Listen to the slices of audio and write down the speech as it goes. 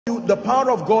The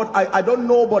power of God, I don't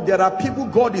know, but there are people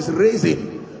God is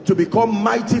raising to become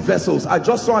mighty vessels. I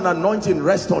just saw an anointing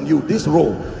rest on you, this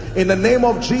role. In the name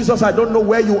of Jesus, I don't know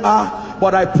where you are,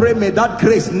 but I pray may that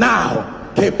grace now,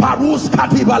 let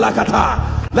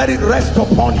it rest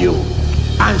upon you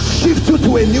and shift you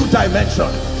to a new dimension.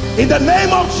 In the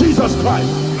name of Jesus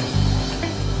Christ.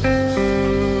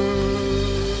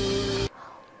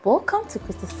 Welcome to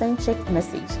Christocentric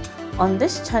Message. On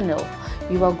this channel,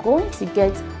 you are going to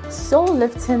get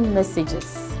soul-lifting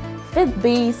messages,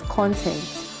 faith-based content,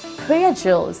 prayer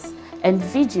drills, and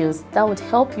videos that would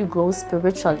help you grow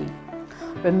spiritually.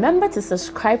 Remember to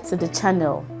subscribe to the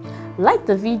channel, like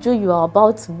the video you are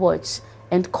about to watch,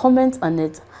 and comment on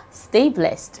it. Stay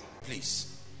blessed. Please.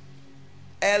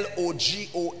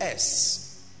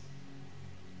 Logos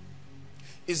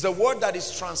is the word that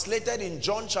is translated in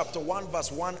John chapter 1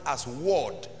 verse 1 as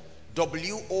word.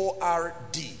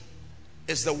 W-O-R-D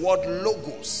is the word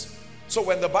logos. So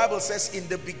when the Bible says in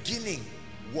the beginning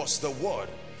was the word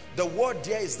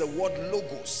there is the word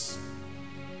logos.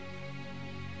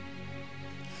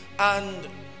 And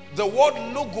the word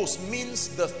logos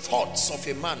means the thoughts of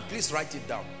a man. Please write it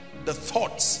down. The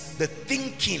thoughts, the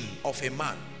thinking of a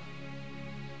man.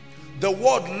 The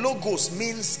word logos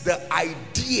means the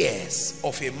ideas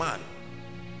of a man.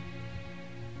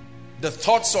 The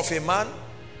thoughts of a man,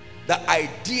 the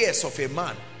ideas of a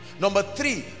man. Number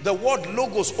 3, the word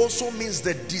logos also means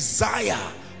the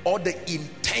desire or the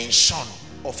intention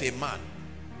of a man.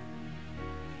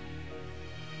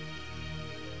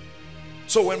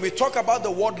 So when we talk about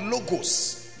the word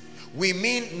logos, we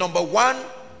mean number 1,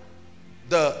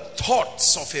 the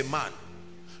thoughts of a man.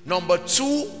 Number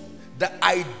 2, the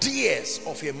ideas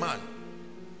of a man.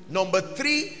 Number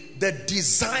 3, the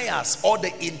desires or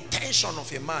the intention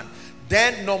of a man.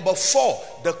 Then number 4,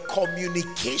 the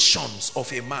communications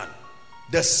of a man,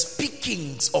 the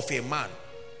speakings of a man,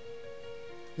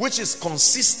 which is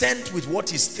consistent with what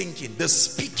he's thinking, the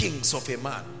speakings of a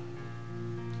man.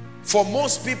 For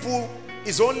most people,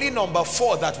 it's only number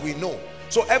 4 that we know.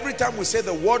 So every time we say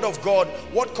the word of God,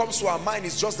 what comes to our mind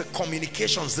is just the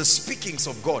communications, the speakings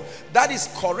of God. That is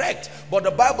correct. But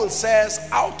the Bible says,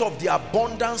 out of the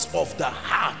abundance of the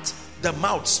heart, the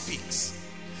mouth speaks.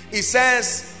 It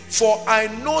says, for I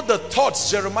know the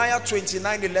thoughts, Jeremiah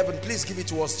 29:11. Please give it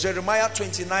to us. Jeremiah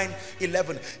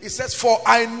 29:11. It says, for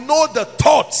I know the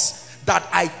thoughts that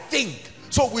I think.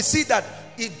 So we see that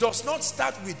it does not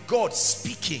start with God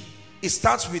speaking. It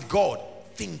starts with God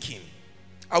thinking.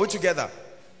 Are we together?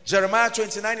 Jeremiah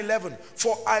 29:11.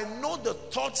 For I know the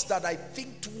thoughts that I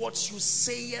think towards you,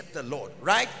 saith the Lord.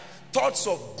 Right? Thoughts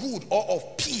of good or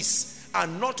of peace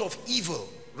and not of evil.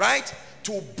 Right?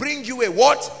 To bring you a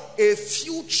what? A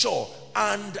future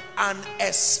and an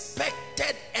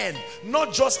expected end.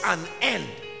 Not just an end,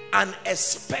 an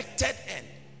expected end.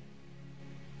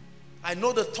 I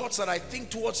know the thoughts that I think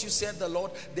towards you, said the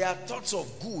Lord. They are thoughts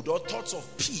of good or thoughts of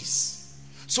peace.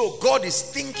 So God is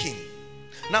thinking.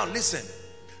 Now listen,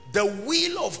 the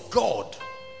will of God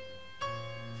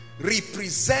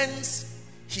represents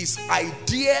his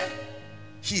idea,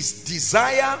 his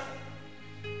desire.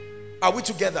 Are we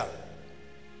together?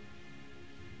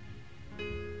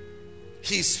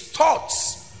 His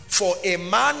thoughts for a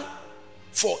man,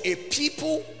 for a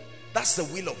people, that's the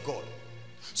will of God.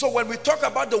 So when we talk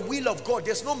about the will of God,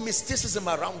 there's no mysticism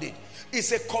around it.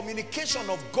 It's a communication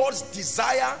of God's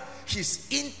desire, his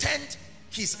intent,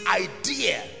 his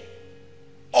idea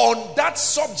on that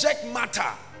subject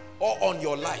matter or on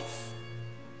your life.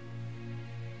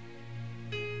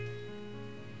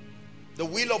 The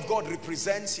will of God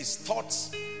represents his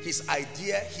thoughts, his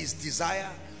idea, his desire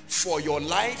for your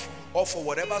life or for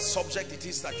whatever subject it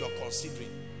is that you're considering.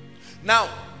 Now,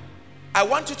 I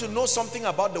want you to know something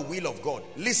about the will of God.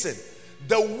 Listen,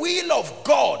 the will of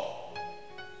God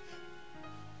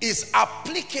is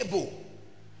applicable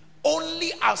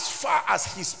only as far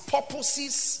as his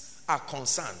purposes are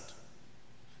concerned.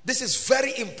 This is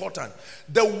very important.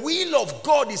 The will of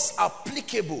God is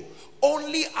applicable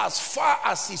only as far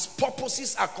as his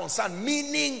purposes are concerned,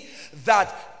 meaning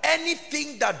that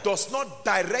anything that does not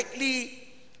directly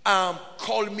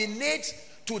culminate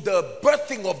to the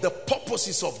birthing of the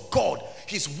purposes of God,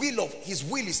 his will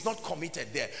is not committed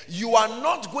there. You are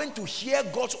not going to hear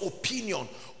God's opinion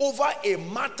over a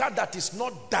matter that is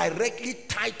not directly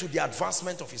tied to the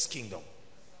advancement of his kingdom.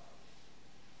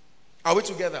 Are we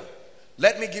together?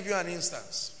 Let me give you an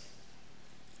instance.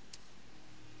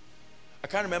 I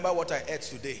can't remember what I ate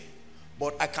today,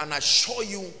 but I can assure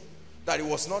you that it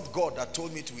was not God that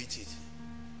told me to eat it.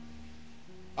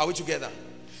 Are we together?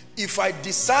 If I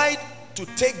decide to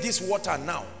take this water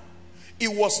now,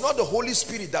 It was not the Holy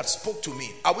Spirit that spoke to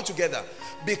me. Are we together?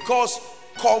 Because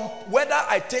whether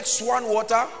I take swan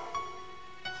water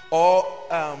or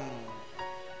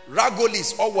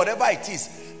Ragolis or whatever it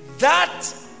is,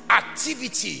 that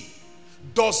activity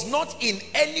does not in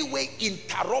any way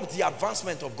interrupt the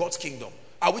advancement of God's kingdom.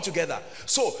 Are we together?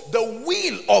 So the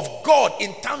will of God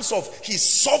in terms of his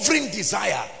sovereign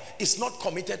desire is not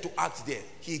committed to act there.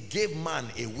 He gave man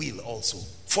a will also.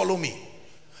 Follow me.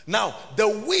 Now, the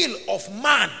will of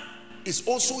man is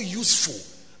also useful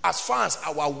as far as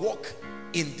our work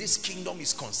in this kingdom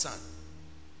is concerned.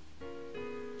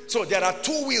 So there are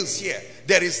two wills here.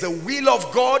 There is the will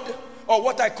of God, or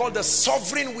what I call the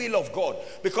sovereign will of God,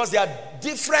 because there are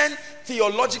different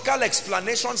theological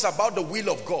explanations about the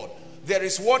will of God. There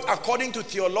is what, according to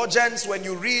theologians, when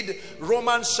you read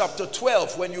Romans chapter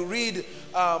 12, when you read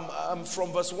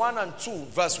from verse 1 and 2,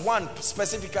 verse 1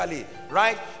 specifically,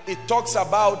 right? It talks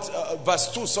about,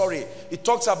 verse 2, sorry. It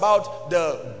talks about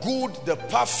the good, the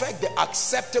perfect, the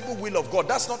acceptable will of God.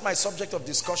 That's not my subject of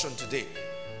discussion today.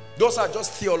 Those are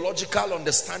just theological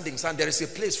understandings, and there is a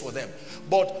place for them.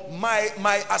 But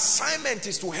my assignment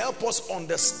is to help us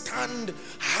understand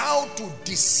how to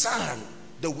discern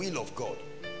the will of God.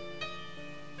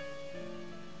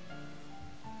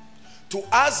 To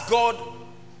ask God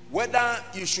whether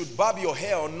you should barb your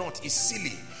hair or not is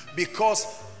silly,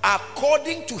 because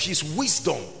according to his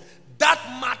wisdom, that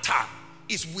matter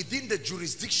is within the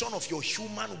jurisdiction of your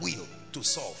human will to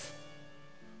solve.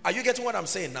 Are you getting what I'm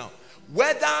saying now?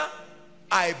 Whether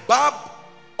I barb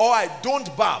or I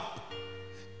don't barb,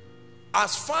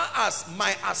 as far as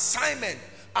my assignment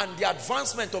and the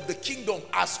advancement of the kingdom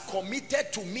as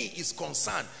committed to me is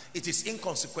concerned, it is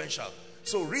inconsequential.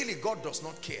 So really, God does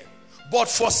not care. But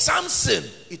for Samson,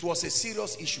 it was a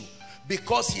serious issue,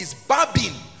 because his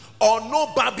barbing or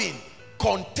no barbing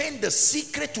contained the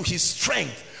secret to his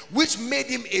strength, which made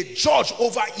him a judge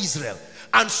over Israel.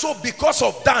 And so because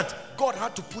of that, God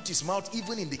had to put his mouth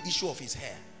even in the issue of his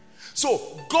hair.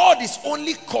 So God is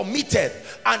only committed,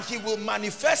 and he will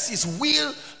manifest his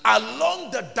will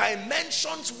along the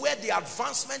dimensions where the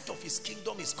advancement of his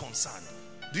kingdom is concerned.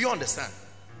 Do you understand?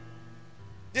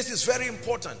 This is very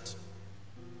important.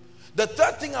 The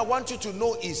third thing I want you to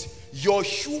know is your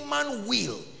human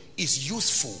will is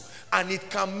useful, and it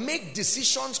can make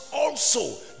decisions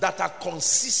also that are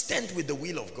consistent with the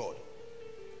will of God.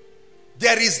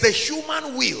 There is the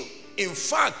human will. In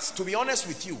fact, to be honest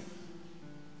with you,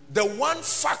 the one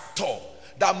factor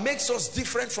that makes us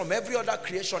different from every other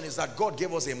creation is that God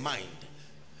gave us a mind.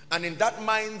 And in that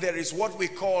mind, there is what we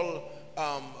call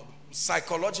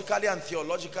psychologically and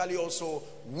theologically also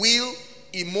will,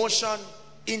 emotion,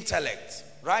 intellect,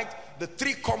 right? The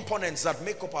three components that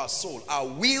make up our soul: our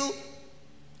will,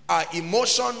 our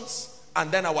emotions, and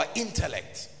then our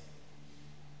intellect.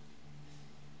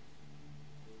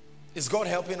 Is God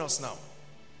helping us now?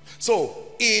 So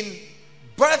in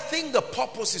birthing the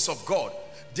purposes of God,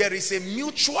 there is a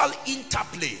mutual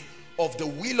interplay of the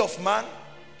will of man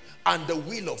and the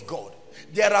will of God.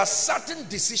 There are certain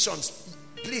decisions,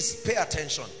 please pay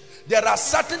attention. There are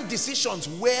certain decisions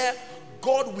where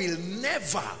God will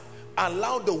never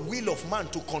allow the will of man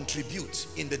to contribute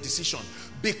in the decision,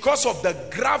 because of the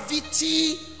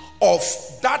gravity of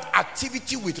that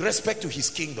activity with respect to his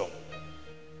kingdom.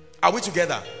 Are we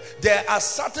together? There are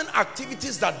certain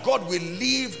activities that God will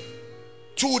leave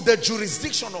to the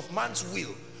jurisdiction of man's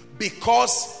will,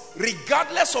 because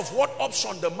regardless of what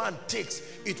option the man takes,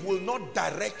 it will not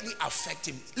directly affect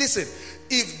him. Listen,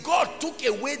 if God took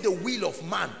away the will of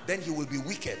man, then he will be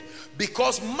wicked,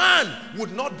 because man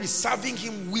would not be serving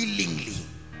him willingly.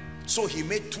 So he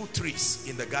made two trees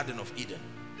in the Garden of Eden.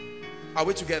 Are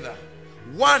we together?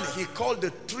 One he called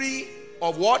the tree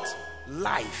of what?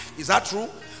 Life. Is that true?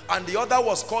 And the other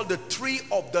was called the tree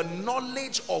of the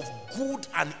knowledge of good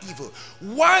and evil.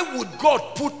 Why would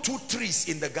God put two trees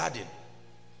in the garden?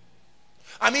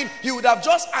 I mean, he would have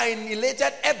just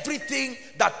annihilated everything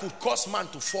that could cause man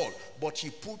to fall. But he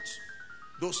put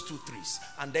those two trees.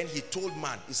 And then he told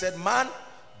man, he said, man,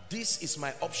 this is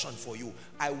my option for you.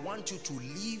 I want you to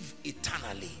live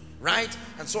eternally, right?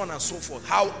 And so on and so forth.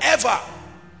 However,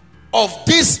 of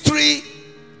this tree,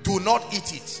 do not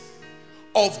eat it.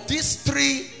 Of this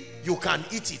tree, you can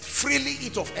eat it. Freely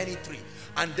eat of any tree.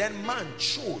 And then man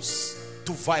chose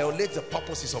to violate the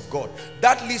purposes of God.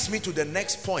 That leads me to the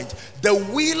next point. The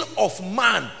will of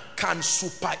man can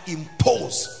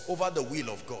superimpose over the will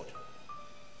of God.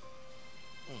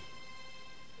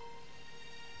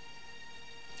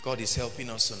 God is helping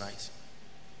us tonight.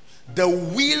 The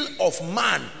will of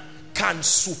man can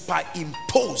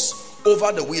superimpose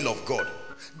over the will of God.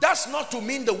 That's not to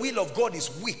mean the will of God is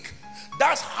weak.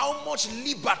 That's how much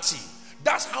liberty,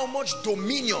 that's how much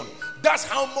dominion, that's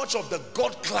how much of the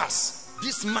God class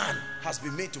this man has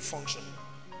been made to function.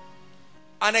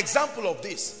 An example of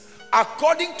this,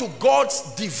 according to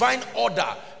God's divine order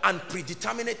and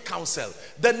predeterminate counsel,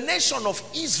 the nation of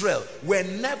Israel were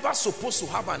never supposed to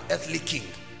have an earthly king.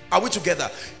 Are we together?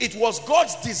 It was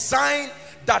God's design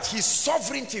that his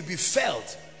sovereignty be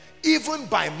felt even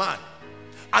by man.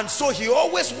 And so he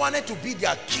always wanted to be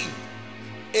their king,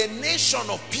 a nation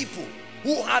of people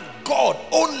who had God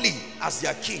only as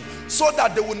their king, so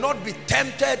that they would not be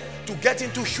tempted to get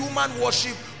into human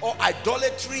worship or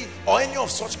idolatry or any of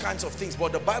such kinds of things.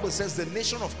 But the Bible says the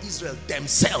nation of Israel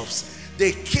themselves,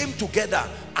 they came together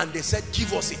and they said,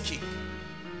 give us a king.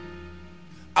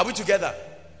 Are we together?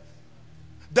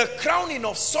 The crowning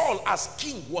of Saul as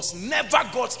king was never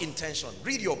God's intention.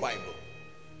 Read your Bible.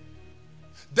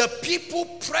 The people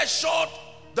pressured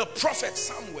the prophet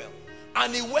Samuel,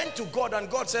 and he went to God, and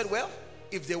God said, well,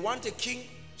 if they want a king,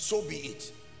 so be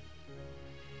it.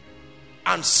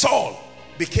 And Saul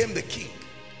became the king.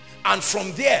 And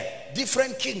from there,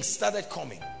 different kings started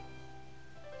coming.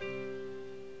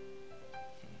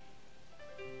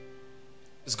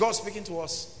 Is God speaking to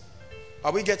us?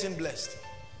 Are we getting blessed?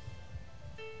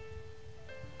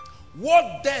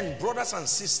 What then, brothers and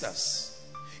sisters,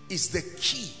 is the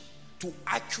key to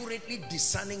accurately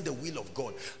discerning the will of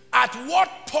God? At what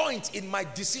point in my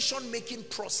decision-making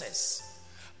process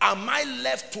am I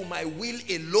left to my will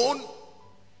alone?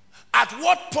 At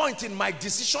what point in my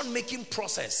decision-making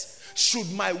process should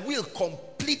my will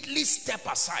completely step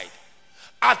aside?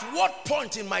 At what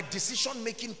point in my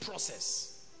decision-making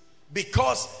process?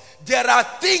 Because there are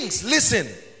things, listen,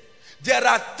 there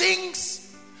are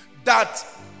things that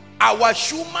our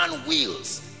human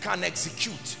wills can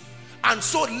execute. And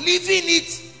so leaving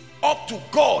it up to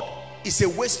God is a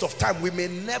waste of time. We may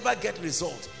never get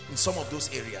results in some of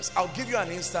those areas. I'll give you an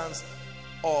instance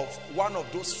of one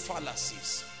of those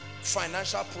fallacies.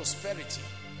 Financial prosperity,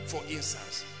 for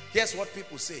instance. Here's what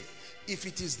people say: if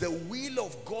it is the will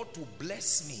of God to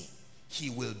bless me,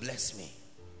 he will bless me.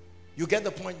 You get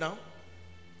the point now?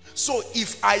 So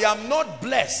if I am not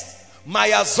blessed, my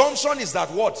assumption is that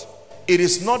what? It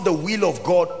is not the will of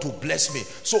God to bless me.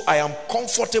 So I am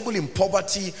comfortable in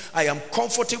poverty. I am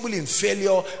comfortable in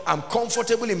failure. I'm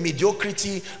comfortable in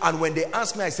mediocrity. And when they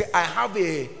ask me, I say, I have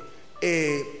a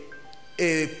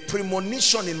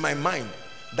premonition in my mind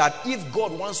that if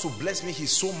God wants to bless me,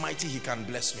 he's so mighty, he can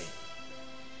bless me.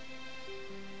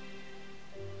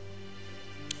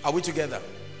 Are we together?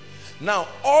 Now,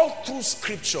 all through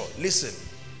scripture, listen,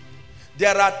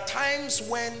 there are times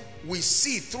when we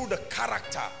see through the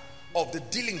character of the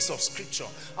dealings of scripture,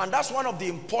 and that's one of the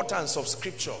importance of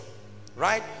scripture,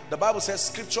 right? The Bible says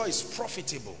scripture is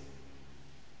profitable.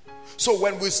 So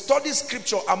when we study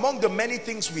scripture, among the many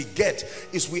things we get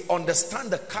is we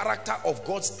understand the character of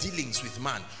God's dealings with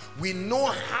man. We know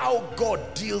how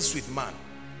God deals with man.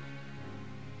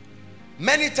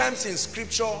 Many times in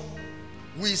scripture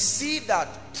we see that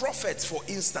prophets, for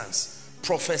instance,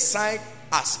 prophesied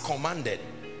as commanded.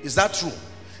 Is that true?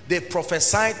 They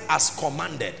prophesied as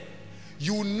commanded.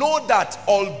 You know that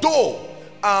although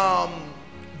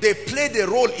they played a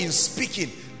role in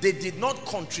speaking, they did not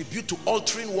contribute to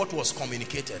altering what was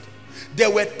communicated.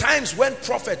 There were times when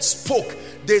prophets spoke,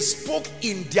 they spoke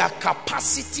in their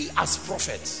capacity as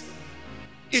prophets.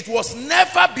 It was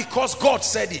never because God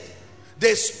said it.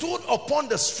 They stood upon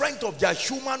the strength of their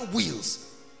human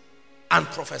wills and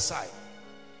prophesied.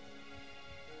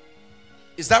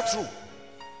 Is that true?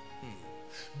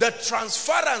 The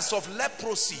transference of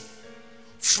leprosy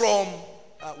from,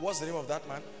 what's the name of that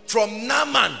man? From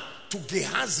Naaman to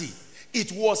Gehazi.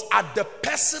 It was at the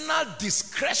personal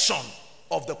discretion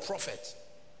of the prophet.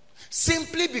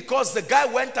 Simply because the guy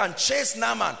went and chased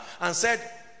Naaman and said,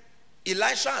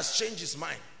 Elisha has changed his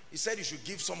mind. He said you should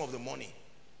give some of the money.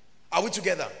 Are we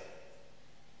together?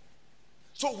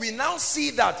 So we now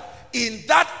see that in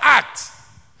that act,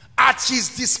 at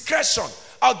his discretion.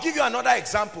 I'll give you another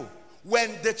example.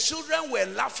 When the children were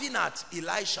laughing at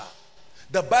Elisha,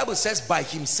 the Bible says by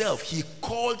himself he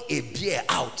called a bear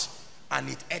out and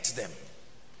it ate them.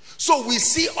 So we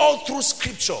see all through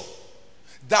scripture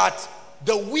that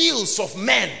the wills of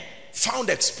men found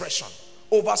expression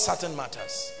over certain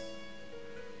matters.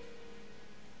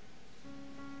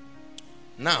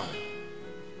 Now,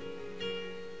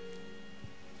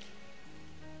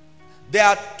 there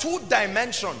are two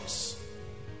dimensions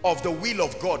of the will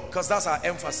of God, because that's our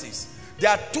emphasis.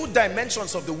 There are two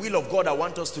dimensions of the will of God I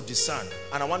want us to discern,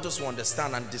 and I want us to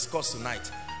understand and discuss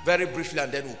tonight very briefly,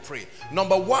 and then we'll pray.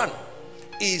 Number one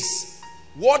is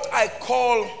what I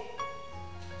call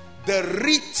The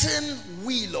written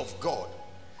will of God.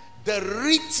 The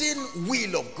written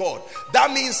will of God.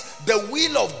 That means the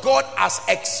will of God as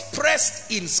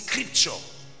expressed in scripture.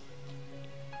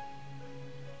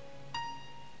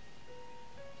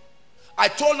 I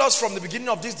told us from the beginning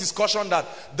of this discussion that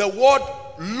the word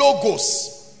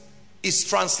logos is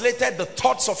translated the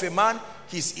thoughts of a man,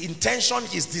 his intention,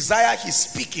 his desire, his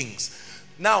speakings.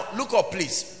 Now look up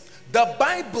please. The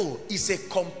Bible is a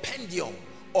compendium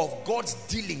of God's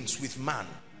dealings with man.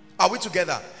 Are we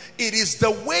together? It is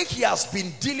the way he has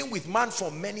been dealing with man for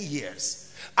many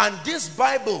years. And this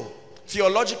Bible,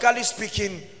 theologically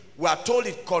speaking, we are told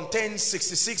it contains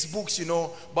 66 books, you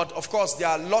know, but of course there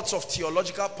are lots of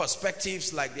theological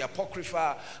perspectives like the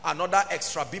Apocrypha and other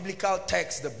extra biblical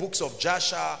texts, the books of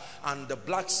Jasher and the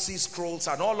Black Sea Scrolls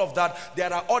and all of that.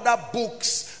 There are other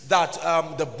books that,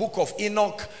 the book of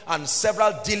Enoch and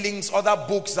several dealings, other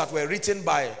books that were written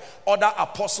by other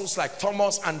apostles like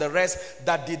Thomas and the rest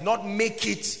that did not make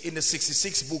it in the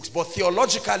 66 books. But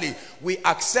theologically, we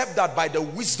accept that by the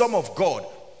wisdom of God,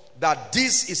 that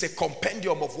this is a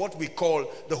compendium of what we call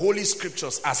the Holy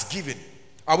Scriptures as given.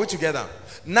 Are we together?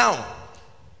 Now,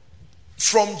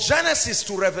 from Genesis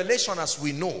to Revelation, as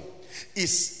we know,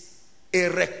 is a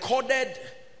recorded,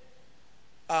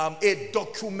 a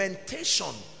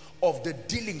documentation of the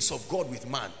dealings of God with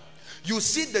man. You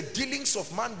see the dealings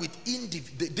of man with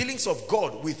the dealings of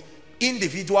God with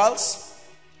individuals,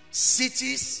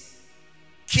 cities,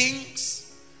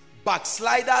 kings,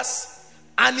 backsliders,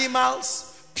 animals,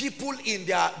 people in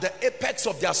the apex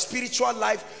of their spiritual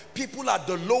life, people at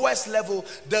the lowest level.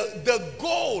 The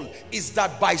goal is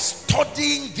that by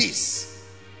studying this,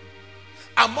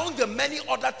 among the many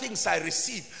other things I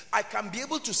receive, I can be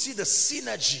able to see the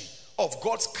synergy of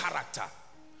God's character.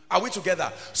 Are we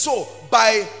together? So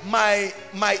by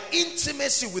my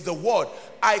intimacy with the word,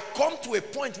 I come to a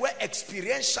point where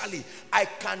experientially I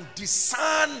can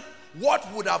discern what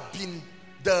would have been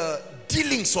the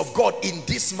dealings of God in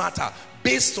this matter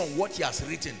based on what he has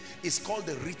written. It's called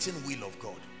the written will of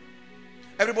God.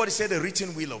 Everybody say the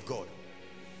written will of God.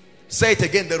 Say it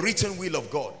again, the written will of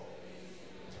God.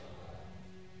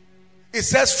 It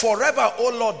says, forever,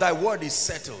 O Lord, thy word is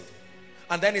settled.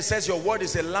 And then it says, your word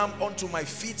is a lamp unto my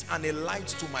feet and a light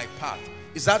to my path.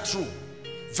 Is that true?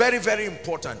 Very, very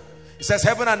important. It says,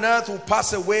 heaven and earth will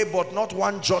pass away, but not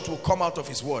one jot will come out of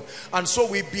his word. And so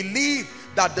we believe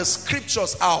that the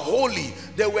scriptures are holy.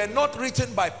 They were not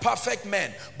written by perfect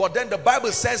men, but then the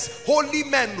Bible says holy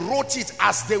men wrote it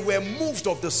as they were moved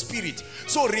of the Spirit.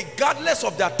 So regardless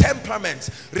of their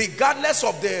temperaments, regardless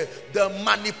of the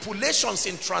manipulations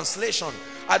in translation,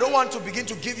 I don't want to begin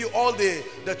to give you all the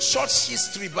church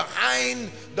history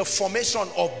behind the formation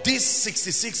of these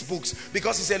 66 books,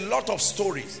 because it's a lot of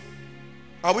stories.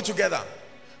 Are we together?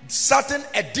 Certain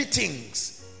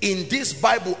editings in this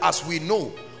Bible, as we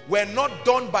know, were not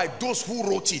done by those who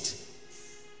wrote it.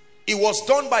 It was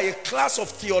done by a class of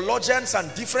theologians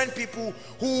and different people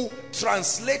who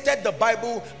translated the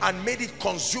Bible and made it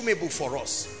consumable for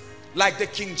us. Like the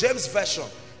King James Version,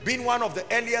 being one of the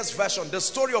earliest versions. The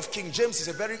story of King James is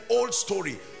a very old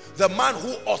story. The man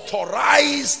who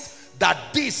authorized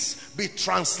that this be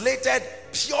translated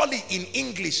purely in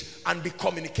English and be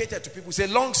communicated to people. It's a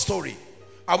long story.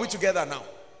 Are we together now?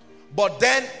 But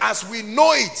then, as we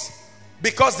know it,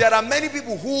 because there are many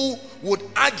people who would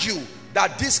argue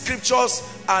that these scriptures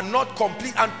are not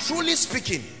complete, and truly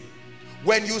speaking,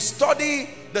 when you study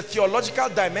the theological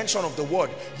dimension of the word,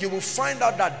 you will find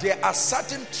out that there are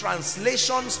certain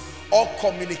translations or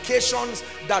communications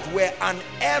that were an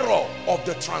error of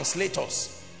the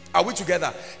translators. Are we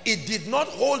together? It did not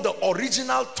hold the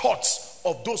original thoughts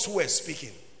of those who were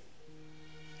speaking.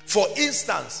 For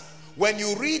instance, when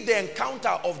you read the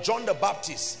encounter of John the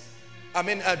Baptist,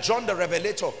 John the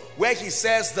Revelator, where he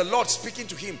says, the Lord speaking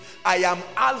to him, I am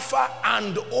Alpha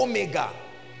and Omega.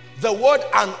 The word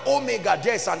and Omega,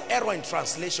 there is an error in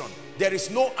translation. There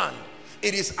is no and.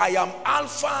 It is I am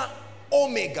Alpha,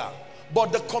 Omega.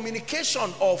 But the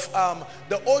communication of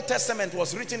the Old Testament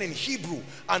was written in Hebrew,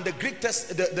 and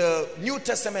the New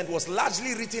Testament was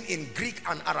largely written in Greek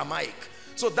and Aramaic.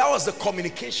 So that was the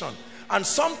communication. And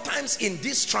sometimes in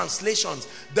these translations,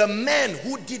 the men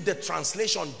who did the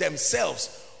translation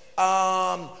themselves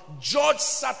judge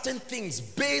certain things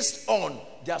based on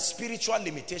their spiritual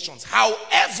limitations.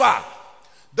 However,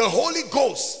 the Holy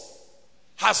Ghost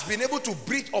has been able to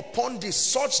breathe upon this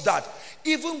such that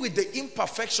even with the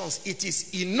imperfections, it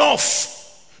is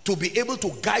enough to be able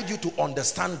to guide you to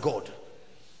understand God.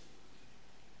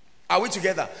 Are we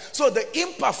together? So the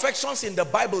imperfections in the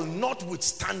Bible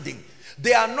notwithstanding,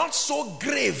 they are not so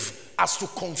grave as to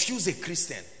confuse a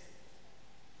Christian.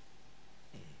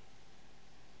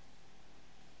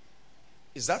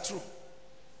 Is that true?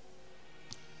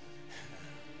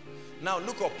 Now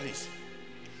look up, please.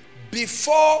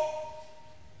 Before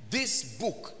this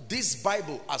book, this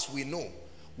Bible as we know,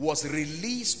 was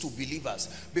released to believers,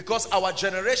 because our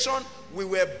generation, we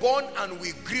were born and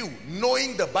we grew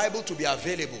knowing the Bible to be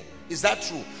available. Is that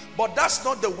true? But that's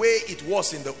not the way it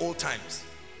was in the old times.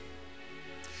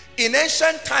 In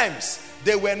ancient times,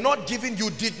 they were not given, you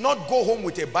did not go home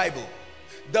with a Bible.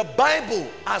 The Bible,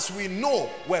 as we know,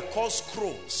 were called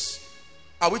scrolls.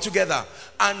 Are we together?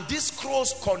 And these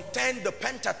scrolls contain the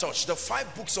Pentateuch, the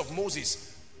 5 books of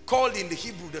Moses, called in the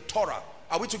Hebrew the Torah.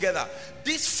 Are we together?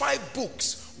 These 5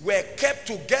 books were kept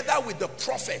together with the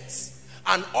prophets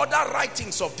and other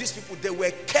writings of these people. They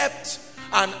were kept,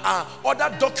 and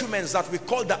other documents that we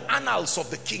call the annals of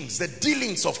the kings, the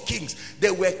dealings of kings,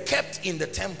 they were kept in the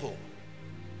temple.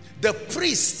 The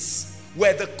priests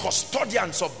were the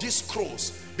custodians of these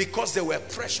scrolls because they were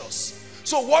precious.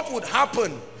 So what would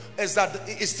happen is that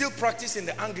it's still practiced in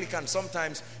the Anglican.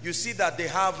 Sometimes you see that they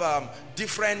have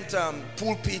different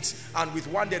pulpits, and with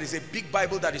one there is a big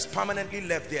Bible that is permanently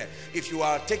left there. If you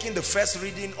are taking the first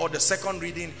reading or the second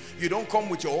reading, you don't come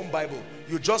with your own Bible.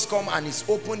 You just come and it's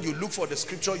open, you look for the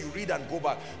scripture, you read and go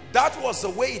back. That was the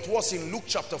way it was in Luke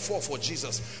chapter 4 for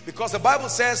Jesus, because the Bible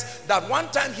says that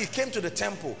one time he came to the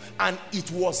temple and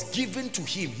it was given to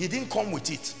him. He didn't come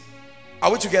with it.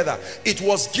 Are we together? It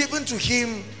was given to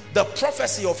him. The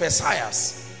prophecy of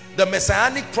Esaias, the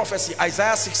messianic prophecy,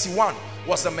 Isaiah 61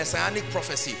 was the messianic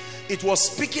prophecy. It was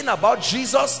speaking about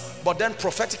Jesus, but then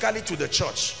prophetically to the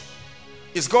church.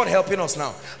 Is God helping us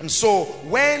now? And so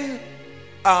when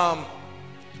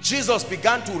Jesus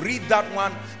began to read that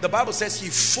one, the Bible says he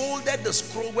folded the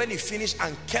scroll when he finished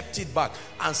and kept it back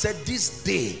and said, this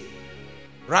day,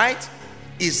 right,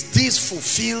 is this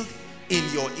fulfilled in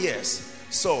your ears.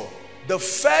 So the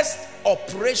first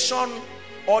operation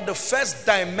or the first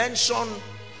dimension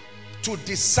to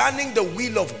discerning the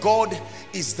will of God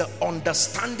is the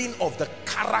understanding of the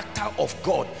character of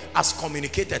God as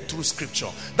communicated through scripture.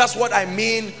 That's what I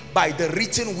mean by the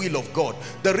written will of God.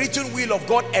 The written will of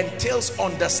God entails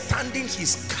understanding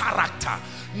his character,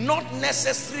 not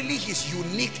necessarily his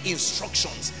unique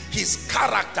instructions, his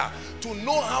character, to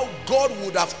know how God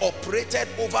would have operated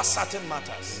over certain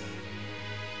matters.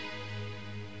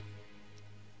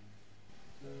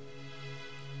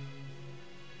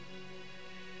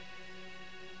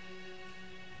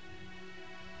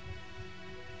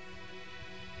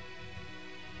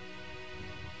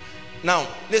 Now,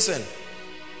 listen,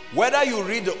 whether you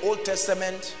read the Old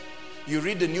Testament, you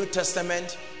read the New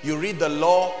Testament, you read the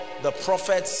law, the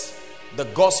prophets, the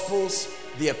Gospels,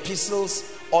 the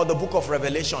epistles, or the book of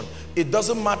Revelation, it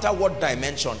doesn't matter what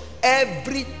dimension.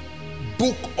 Every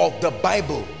book of the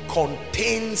Bible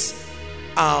contains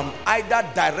either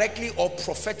directly or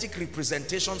prophetic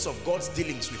representations of God's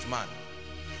dealings with man.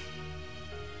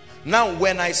 Now,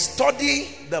 when I study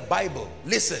the Bible,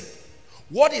 listen,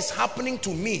 what is happening to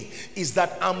me is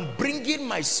that I'm bringing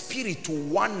my spirit to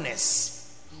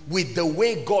oneness with the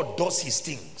way God does his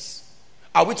things.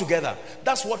 Are we together?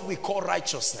 That's what we call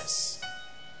righteousness.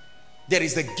 There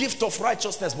is the gift of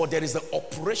righteousness, but there is the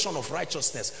operation of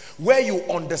righteousness where you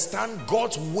understand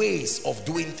God's ways of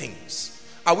doing things.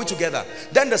 Are we together?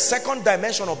 Then the second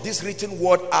dimension of this written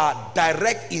word are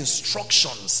direct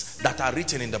instructions that are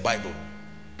written in the Bible.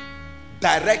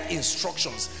 Direct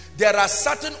instructions. There are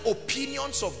certain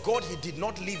opinions of God he did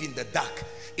not leave in the dark.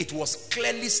 It was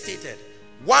clearly stated.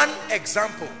 One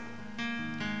example.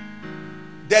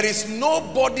 There is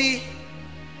nobody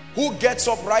who gets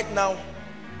up right now,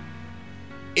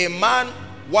 a man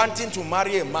wanting to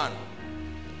marry a man.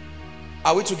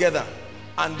 Are we together?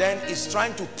 And then is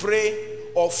trying to pray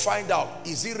or find out,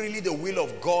 is it really the will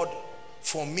of God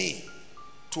for me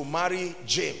to marry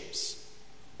James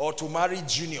or to marry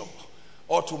Junior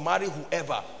or to marry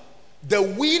whoever? The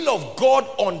will of God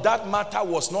on that matter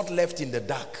was not left in the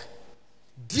dark.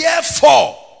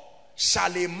 Therefore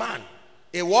shall a man,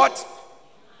 a what?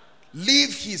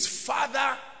 Leave his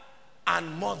father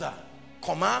and mother,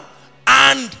 comma,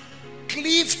 and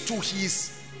cleave to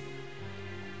his.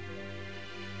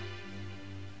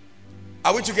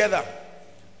 Are we together?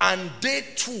 And they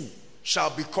two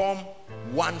shall become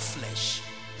one flesh.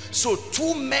 So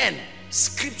two men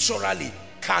scripturally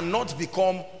cannot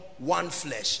become one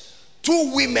flesh.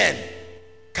 Two women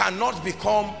cannot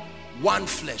become one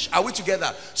flesh. Are we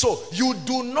together? So you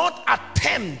do not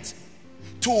attempt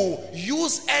to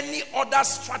use any other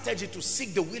strategy to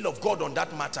seek the will of God on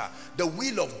that matter. The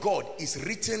will of God is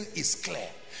written, is clear.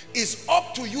 It's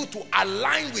up to you to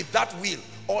align with that will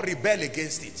or rebel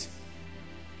against it.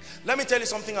 Let me tell you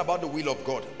something about the will of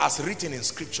God as written in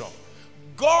scripture.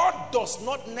 God does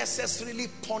not necessarily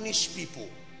punish people.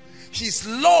 His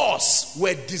laws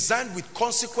were designed with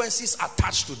consequences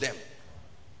attached to them.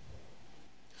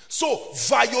 So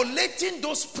violating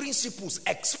those principles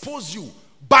expose you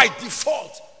by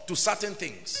default to certain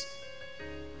things.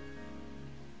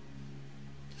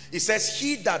 It says,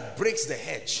 he that breaks the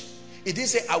hedge. It didn't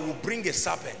say, I will bring a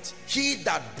serpent. He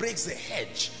that breaks the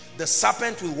hedge, the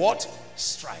serpent will what?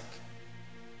 Strike.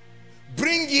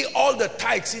 Bring ye all the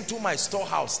tithes into my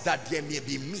storehouse, that there may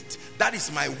be meat. That is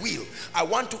my will. I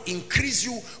want to increase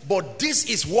you, but this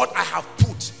is what I have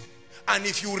put. And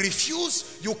if you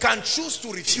refuse, you can choose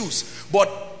to refuse.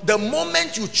 But the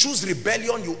moment you choose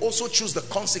rebellion, you also choose the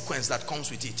consequence that comes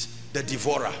with it, the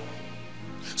devourer.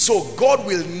 So God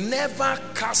will never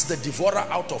cast the devourer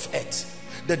out of earth.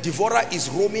 The devourer is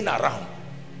roaming around.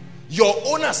 Your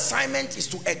own assignment is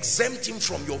to exempt him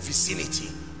from your vicinity,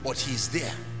 but he is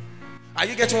there. Are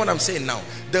you getting what I'm saying now?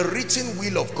 The written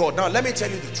will of God. Now let me tell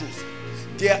you the truth.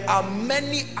 There are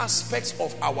many aspects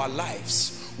of our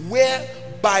lives where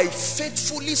by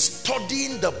faithfully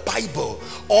studying the Bible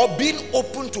or being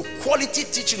open to quality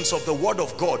teachings of the Word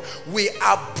of God, we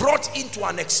are brought into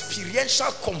an experiential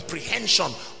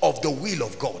comprehension of the will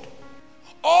of God.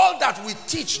 All that we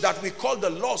teach, that we call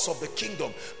the laws of the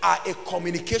kingdom, are a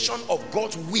communication of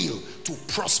God's will to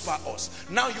prosper us.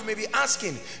 Now you may be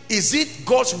asking, is it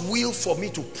God's will for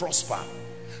me to prosper?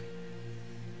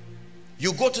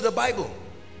 You go to the Bible,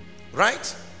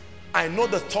 right? I know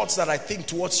the thoughts that I think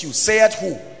towards you, saith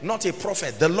who? Not a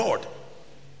prophet, the Lord.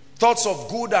 Thoughts of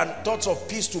good and thoughts of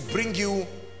peace to bring you.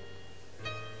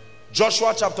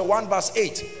 Joshua chapter 1 verse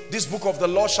 8. This book of the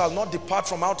law shall not depart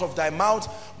from out of thy mouth,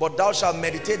 but thou shalt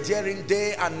meditate therein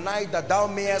day and night, that thou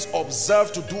mayest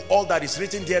observe to do all that is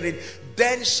written therein.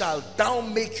 Then shalt thou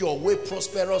make your way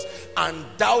prosperous, and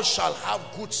thou shalt have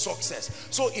good success.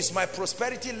 So is my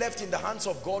prosperity left in the hands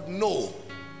of God? No.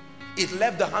 It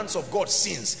left the hands of God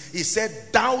since he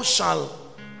said, thou shalt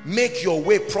make your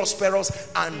way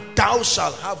prosperous and thou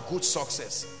shalt have good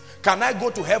success. Can I go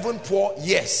to heaven poor?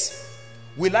 Yes.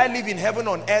 Will I live in heaven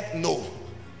on earth? No.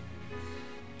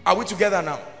 Are we together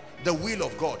now? The will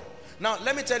of God. Now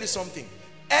let me tell you something.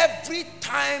 Every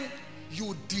time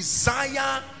you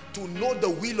desire to know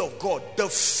the will of God, the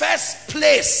first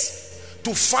place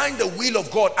to find the will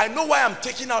of God. I know why I'm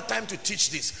taking our time to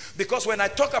teach this, because when I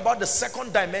talk about the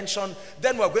second dimension,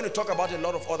 then we're going to talk about a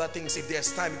lot of other things if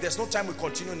there's time. If there's no time, we'll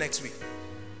continue next week.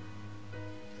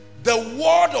 The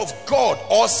word of God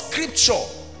or scripture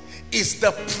is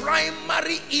the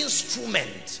primary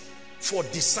instrument for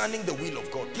discerning the will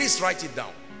of God. Please write it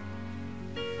down.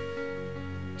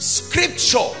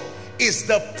 Scripture is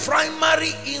the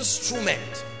primary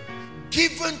instrument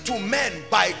given to men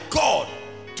by God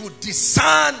to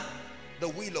discern the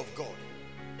will of God.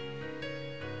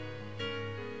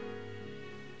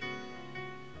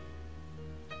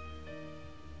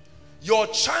 Your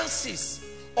chances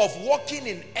of walking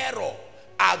in error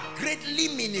are greatly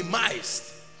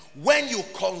minimized when you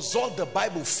consult the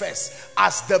Bible first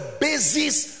as the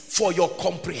basis for your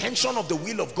comprehension of the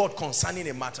will of God concerning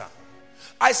a matter.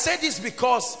 I say this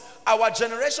because our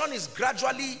generation is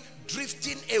gradually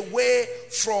drifting away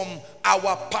from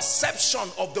our perception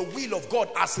of the will of God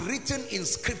as written in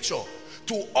scripture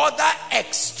to other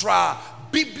extra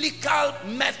biblical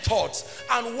methods,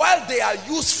 and while they are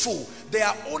useful, they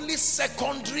are only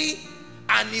secondary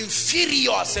and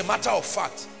inferior, as a matter of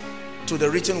fact, to the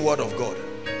written word of God.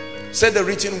 Say the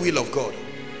written will of God.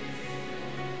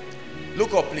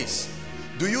 Look up please.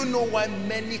 Do you know why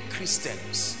many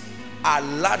Christians are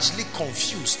largely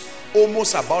confused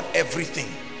almost about everything?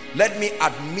 Let me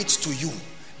admit to you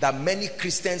that many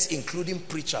Christians, including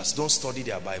preachers, don't study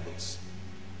their Bibles.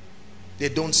 They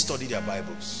don't study their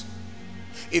Bibles.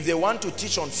 If they want to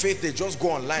teach on faith, they just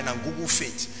go online and Google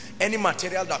faith. Any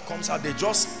material that comes out, they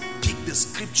just pick the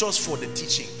scriptures for the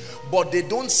teaching. But they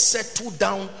don't settle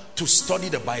down to study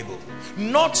the Bible.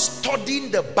 Not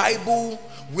studying the Bible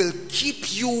will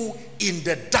keep you in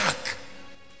the dark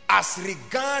as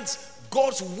regards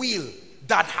God's will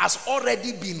that has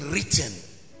already been written.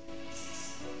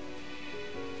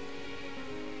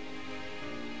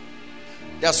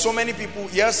 There are so many people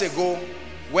years ago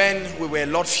when we were a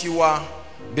lot fewer,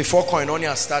 before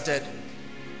Koinonia started,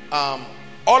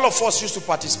 all of us used to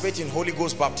participate in Holy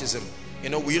Ghost baptism. You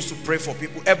know, we used to pray for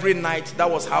people every night. That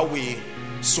was how we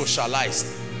socialized,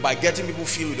 by getting people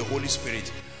filled with the Holy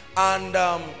Spirit. And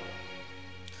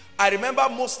I remember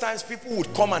most times people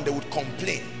would come and they would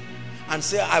complain and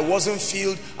say, I wasn't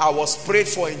filled, I was prayed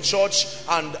for in church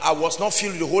and I was not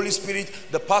filled with the Holy Spirit.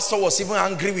 The pastor was even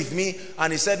angry with me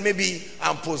and he said maybe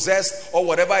I'm possessed or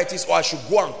whatever it is, or I should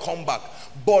go and come back.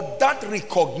 But that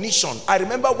recognition, I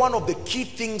remember one of the key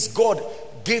things God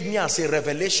gave me as a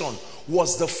revelation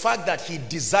was the fact that he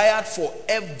desired for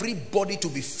everybody to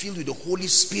be filled with the Holy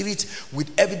Spirit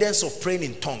with evidence of praying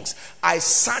in tongues. I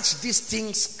searched these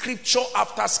things scripture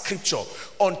after scripture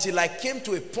until I came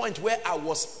to a point where I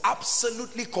was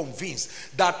absolutely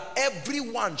convinced that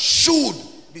everyone should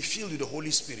be filled with the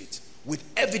Holy Spirit with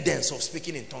evidence of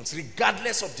speaking in tongues,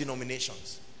 regardless of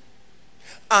denominations.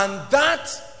 And that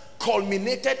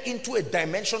culminated into a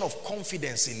dimension of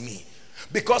confidence in me.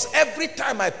 Because every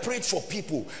time I prayed for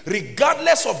people,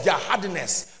 regardless of their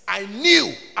hardness, I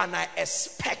knew and I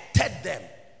expected them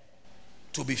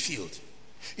to be filled.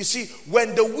 You see,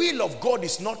 when the will of God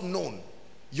is not known,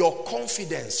 your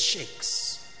confidence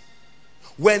shakes.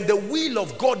 When the will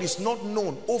of God is not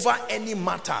known over any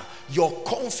matter, your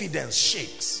confidence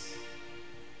shakes.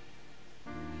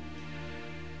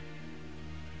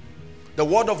 The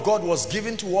word of God was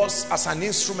given to us as an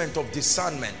instrument of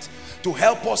discernment to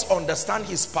help us understand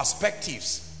his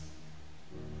perspectives.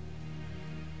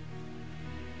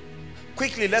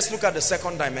 Quickly, let's look at the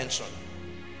second dimension.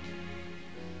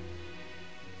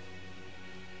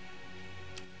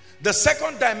 The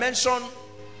second dimension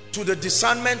to the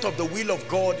discernment of the will of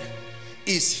God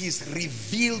is his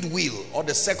revealed will, or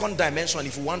the second dimension,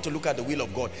 if you want to look at the will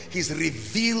of God, his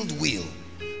revealed will,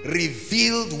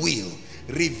 revealed will,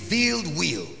 revealed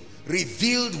will,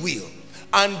 revealed will.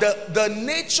 And the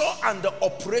nature and the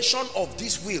operation of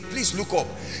this will, please look up,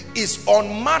 is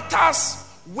on matters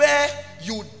where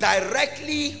you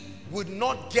directly would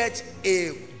not get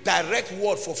a direct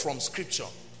word from scripture.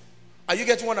 Are you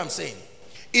getting what I'm saying?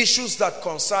 Issues that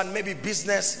concern maybe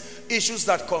business, issues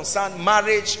that concern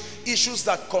marriage, issues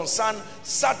that concern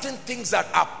certain things that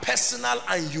are personal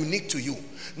and unique to you.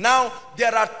 Now,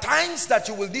 there are times that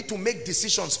you will need to make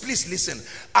decisions. Please listen.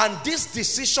 And these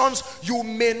decisions, you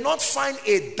may not find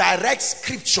a direct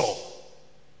scripture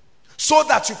so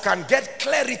that you can get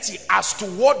clarity as to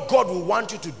what God will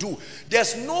want you to do.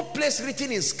 There's no place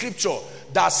written in scripture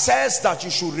that says that you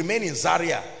should remain in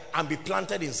Zaria and be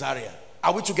planted in Zaria.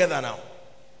 Are we together now?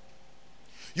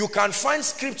 You can find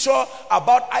scripture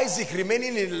about Isaac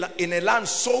remaining in a land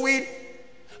sowing,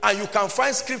 and you can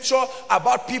find scripture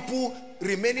about people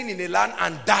remaining in a land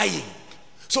and dying.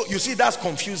 So you see, that's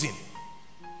confusing.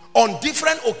 On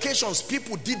different occasions,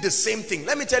 people did the same thing.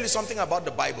 Let me tell you something about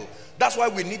the Bible. That's why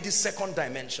we need this second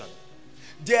dimension.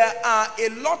 There are a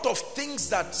lot of things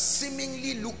that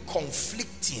seemingly look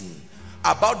conflicting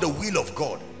about the will of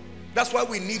God. That's why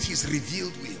we need his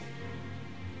revealed will.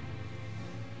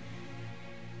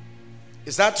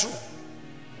 Is that true?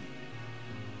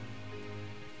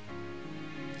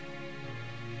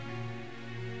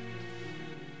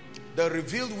 The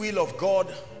revealed will of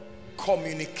God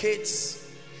communicates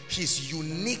his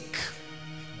unique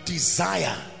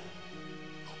desire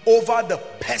over the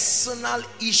personal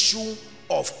issue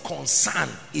of concern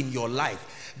in your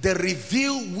life. The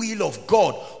revealed will of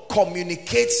God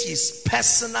communicates his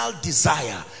personal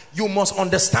desire. You must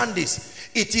understand this.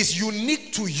 It is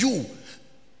unique to you.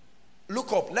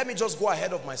 Look up. Let me just go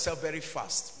ahead of myself very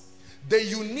fast. The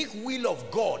unique will of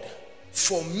God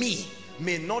for me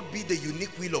may not be the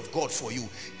unique will of God for you.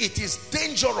 It is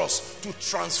dangerous to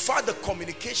transfer the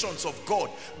communications of God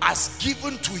as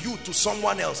given to you to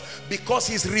someone else, because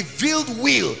his revealed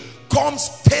will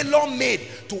comes tailor-made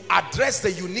to address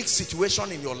the unique situation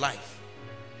in your life.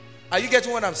 Are you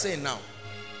getting what I'm saying now?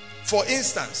 For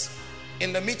instance,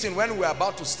 in the meeting when we were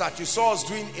about to start, you saw us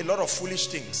doing a lot of foolish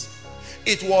things.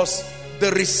 It was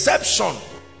the reception,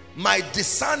 my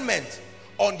discernment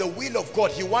on the will of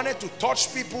God. He wanted to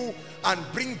touch people and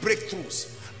bring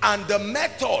breakthroughs, and the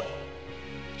method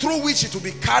through which it will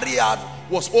be carried out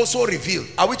was also revealed.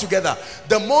 Are we together?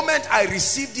 The moment I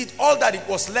received it, all that it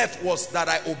was left was that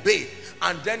I obeyed,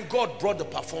 and then God brought the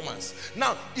performance.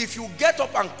 Now, if you get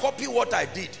up and copy what I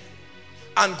did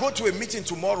and go to a meeting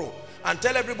tomorrow and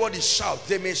tell everybody shout,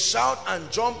 they may shout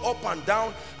and jump up and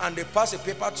down, and they pass a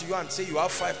paper to you and say you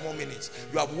have 5 more minutes.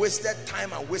 You have wasted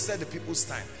time and wasted the people's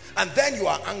time, and then you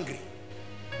are angry.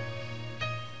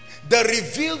 The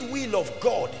revealed will of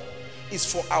God is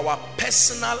for our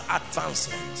personal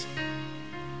advancement.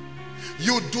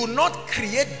 You do not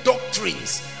create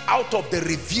doctrines out of the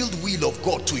revealed will of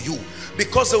God to you,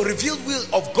 because the revealed will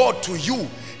of God to you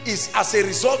is as a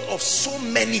result of so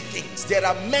many things. There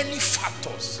are many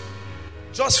factors.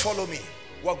 Just follow me.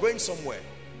 We're going somewhere.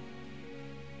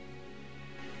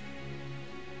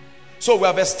 So we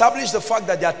have established the fact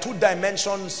that there are 2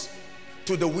 dimensions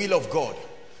to the will of God.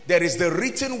 There is the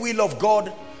written will of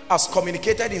God as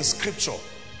communicated in scripture.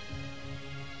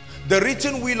 The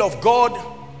written will of God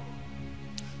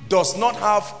does not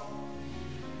have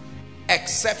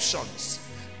exceptions.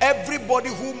 Everybody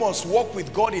who must walk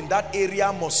with God in that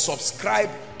area must subscribe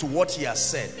to what he has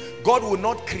said. God will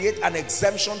not create an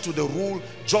exemption to the rule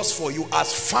just for you,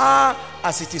 as far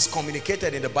as it is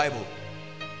communicated in the Bible.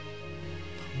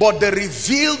 But the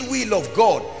revealed will of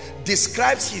God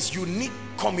describes his unique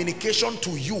communication to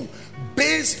you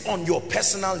based on your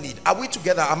personal need. Are we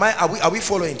together? Are we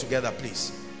following together,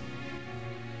 please?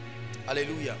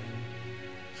 Hallelujah.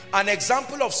 An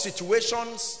example of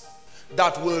situations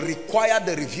that will require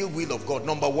the revealed will of God.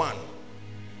 Number one,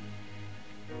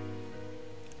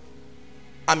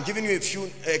 I'm giving you a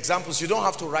few examples. You don't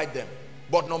have to write them.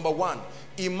 But number one,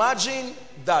 imagine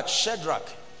that Shadrach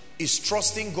is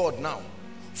trusting God now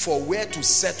for where to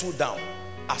settle down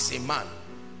as a man.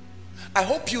 I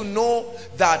hope you know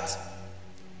that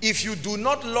if you do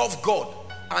not love God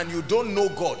and you don't know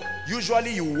God,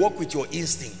 usually you walk with your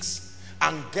instincts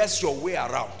and guess your way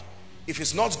around. If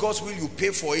it's not God's will, you pay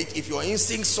for it. If your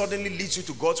instinct suddenly leads you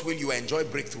to God's will, you enjoy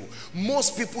breakthrough.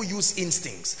 Most people use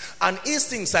instincts, and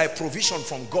instincts are a provision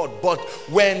from God. But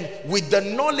when with the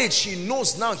knowledge he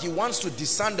knows now, he wants to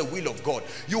discern the will of God,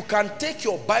 you can take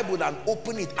your Bible and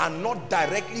open it and not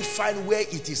directly find where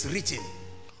it is written.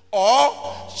 Or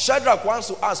Shadrach wants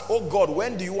to ask, oh God,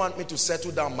 when do you want me to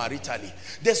settle down maritally?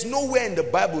 There's nowhere in the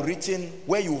Bible written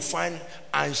where you find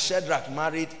and Shadrach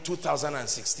married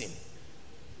 2016.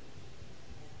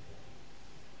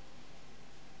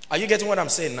 Are you getting what I'm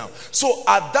saying now? So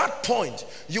at that point,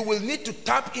 you will need to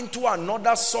tap into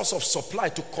another source of supply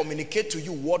to communicate to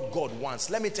you what God wants.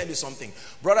 Let me tell you something.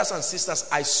 Brothers and sisters,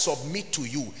 I submit to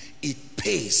you, it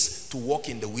pays to walk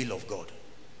in the will of God.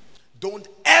 Don't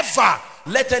ever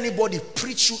let anybody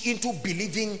preach you into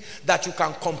believing that you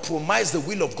can compromise the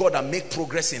will of God and make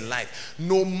progress in life.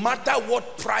 No matter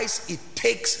what price it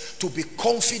takes to be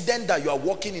confident that you are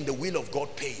walking in the will of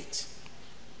God, pay it.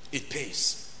 It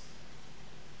pays.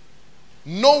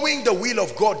 Knowing the will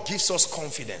of God gives us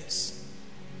confidence.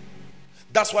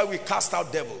 That's why we cast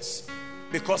out devils,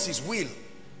 because his will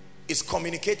is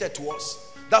communicated to us.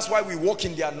 That's why we walk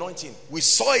in the anointing. We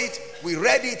saw it, we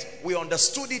read it, we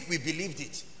understood it, we believed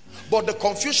it. But the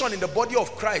confusion in the body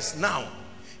of Christ now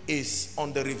is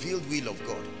on the revealed will of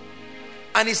God.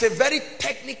 And it's a very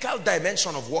technical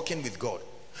dimension of walking with God.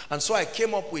 And so I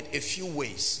came up with a few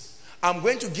ways. I'm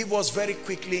going to give us very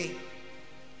quickly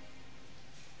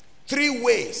 3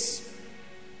 ways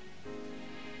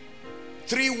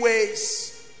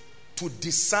to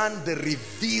discern the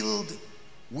revealed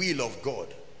will of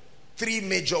God. 3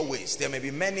 major ways. There may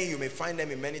be many, you may find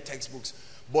them in many textbooks,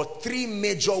 but 3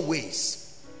 major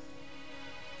ways.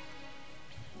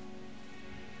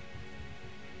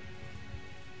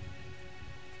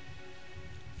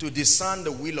 To discern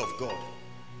the will of God.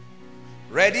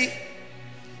 Ready?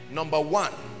 Number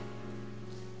 1,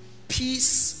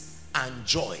 peace and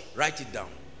joy. Write it down.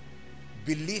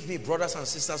 Believe me, brothers and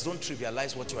sisters, don't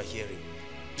trivialize what you are hearing.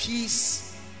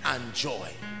 Peace and joy.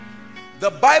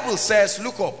 The Bible says,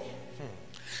 look up.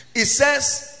 It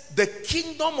says the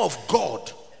kingdom of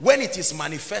God, when it is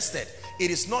manifested, it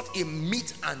is not in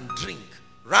meat and drink,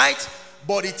 right?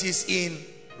 But it is in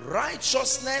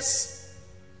righteousness,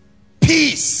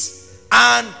 peace,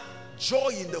 and joy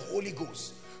in the Holy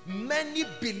Ghost. Many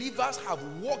believers have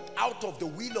walked out of the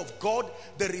will of God,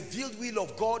 the revealed will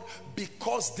of God,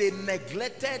 because they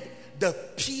neglected the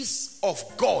peace of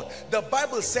God. The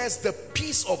Bible says the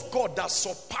peace of God that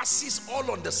surpasses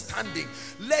all understanding,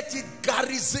 let it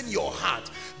garrison your heart.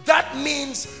 That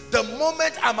means the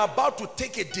moment I'm about to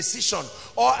take a decision,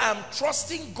 or I'm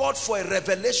trusting God for a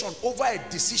revelation over a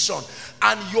decision,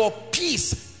 and your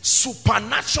peace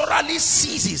supernaturally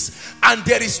ceases and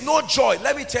there is no joy.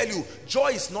 Let me tell you, joy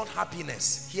is not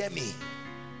happiness. Hear me.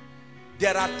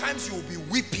 There are times you will be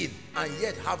weeping and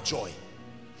yet have joy.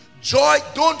 Joy,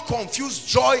 don't confuse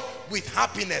joy with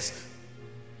happiness.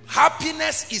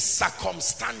 Happiness is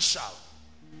circumstantial.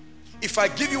 If I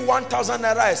give you 1,000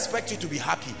 naira, I expect you to be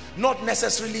happy, not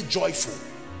necessarily joyful.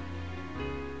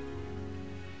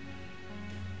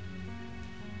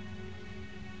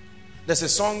 There's a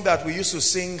song that we used to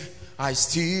sing, I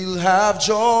still have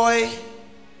joy,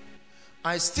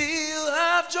 I still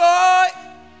have joy,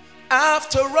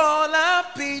 after all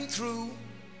I've been through,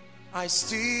 I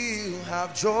still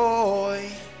have joy,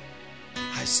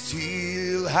 I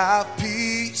still have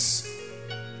peace,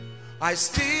 I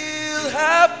still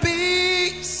have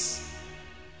peace,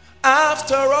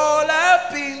 after all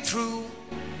I've been through,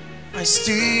 I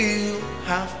still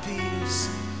have peace.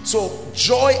 So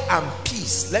joy and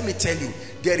peace, let me tell you,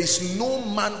 there is no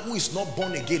man who is not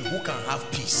born again who can have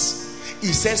peace.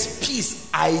 He says, peace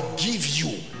I give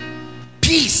you.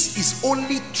 Peace is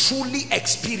only truly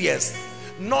experienced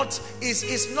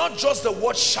It's not just the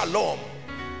word shalom.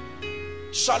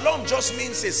 Shalom just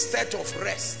means a state of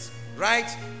rest, right?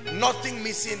 Nothing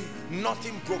missing,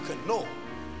 nothing broken. No.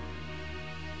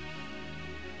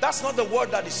 That's not the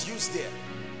word that is used there.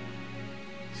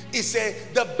 It's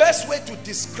the best way to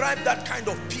describe that kind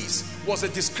of peace was a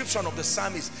description of the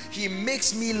psalmist. He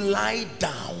makes me lie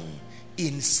down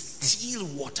in still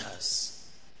waters.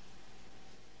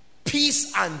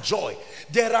 Peace and joy.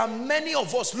 There are many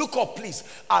of us, look up please,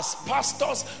 as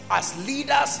pastors, as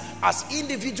leaders, as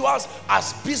individuals,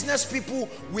 as business people,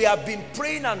 we have been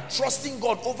praying and trusting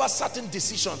God over certain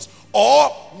decisions, or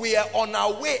we are on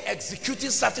our way executing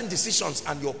certain decisions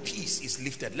and your peace is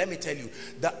lifted. Let me tell you,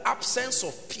 the absence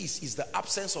of peace is the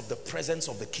absence of the presence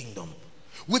of the kingdom,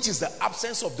 which is the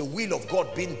absence of the will of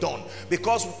God being done.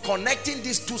 Because connecting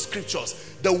these two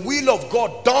scriptures, the will of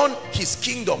God done, his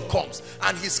kingdom comes,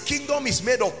 and his kingdom is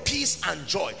made of peace and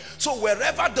joy. So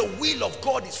wherever the will of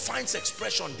God finds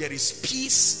expression, there is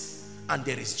peace and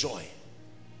there is joy.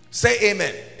 Say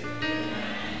amen.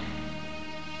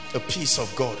 The peace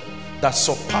of God that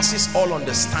surpasses all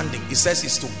understanding, it says,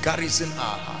 is to garrison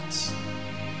our hearts.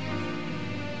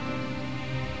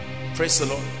 Praise the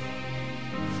Lord.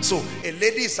 So a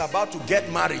lady is about to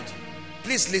get married.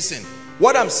 Please listen.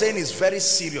 What I'm saying is very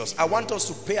serious. I want us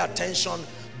to pay attention.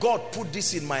 God put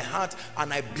this in my heart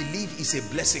and I believe it's a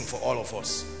blessing for all of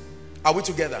us. Are we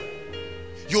together?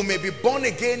 You may be born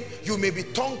again. You may be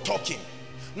tongue talking.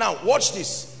 Now watch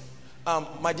this.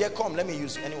 My dear, come. Let me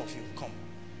use any of you. Come.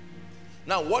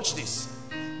 Now watch this.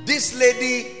 This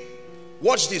lady,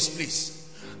 watch this please.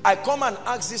 I come and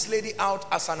ask this lady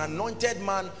out as an anointed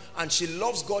man, and she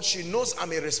loves God. She knows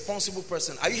I'm a responsible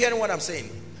person. Are you hearing what I'm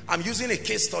saying? I'm using a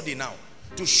case study now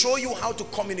to show you how to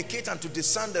communicate and to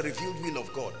discern the revealed will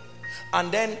of God.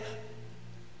 And then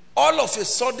all of a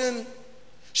sudden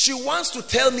she wants to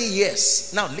tell me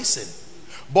yes. Now listen,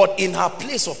 but in her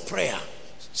place of prayer,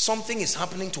 something is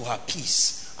happening to her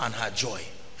peace and her joy.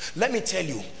 Let me tell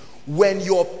you, when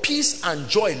your peace and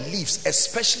joy leaves,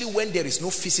 especially when there is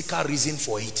no physical reason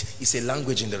for it, it's a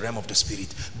language in the realm of the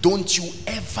spirit. Don't you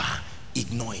ever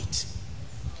ignore it.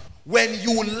 When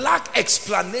you lack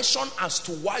explanation as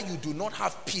to why you do not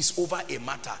have peace over a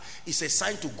matter, it's a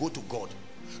sign to go to God.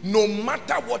 No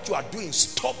matter what you are doing,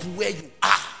 stop where you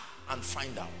are and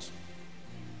find out.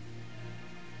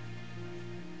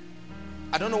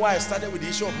 I don't know why I started with the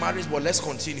issue of marriage, but let's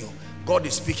continue. God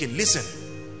is speaking.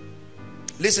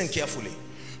 Listen carefully.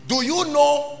 Do you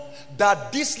know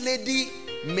that this lady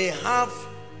may have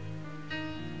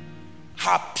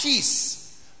her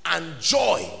peace and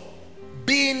joy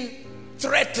being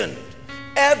threatened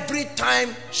every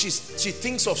time she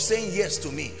thinks of saying yes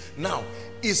to me? Now,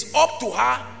 it's up to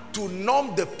her to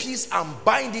numb the peace and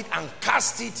bind it and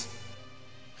cast it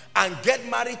and get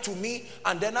married to me,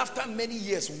 and then after many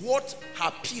years, what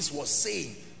her peace was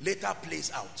saying later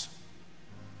plays out.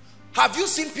 Have you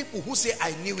seen people who say,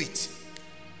 I knew it?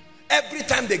 Every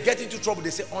time they get into trouble, they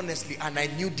say, honestly, and I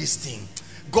knew this thing.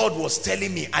 God was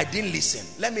telling me, I didn't listen.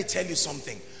 Let me tell you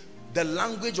something. The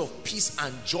language of peace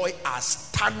and joy are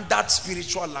standard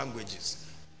spiritual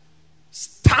languages.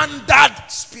 Standard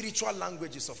spiritual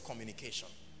languages of communication.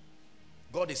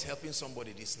 God is helping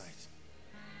somebody this night.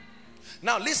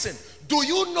 Now listen, do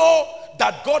you know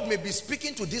that God may be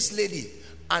speaking to this lady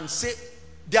and say,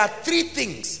 there are three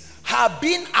things. Her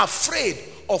being afraid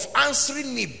of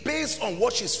answering me based on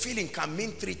what she's feeling can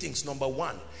mean three things. Number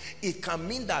one, it can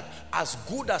mean that as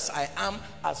good as I am,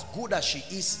 as good as she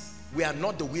is, we are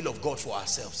not the will of God for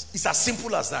ourselves. It's as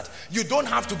simple as that. You don't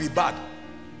have to be bad.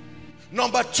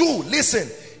 Number two, listen,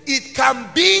 it can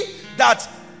be that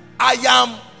I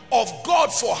am of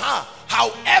God for her.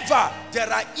 However,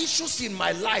 there are issues in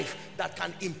my life that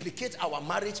can implicate our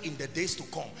marriage in the days to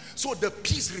come. So the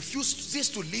peace refuses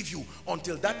to leave you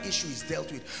until that issue is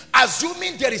dealt with.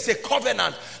 Assuming there is a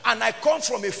covenant, and I come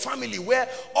from a family where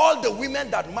all the women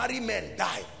that marry men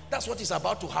die. That's what is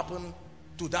about to happen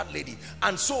to that lady.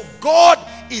 And so God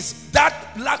is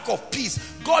that lack of peace.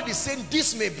 God is saying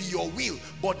this may be your will,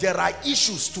 but there are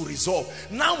issues to resolve.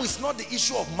 Now it's not the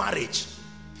issue of marriage.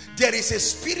 There is a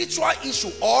spiritual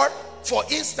issue, or for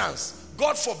instance,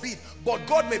 God forbid, but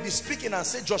God may be speaking and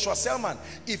say, Joshua Selman,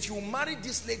 if you marry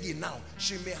this lady now,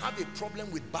 she may have a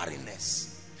problem with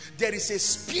barrenness. There is a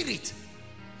spirit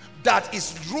that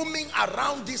is roaming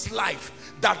around this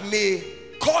life that may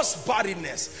cause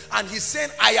barrenness. And he's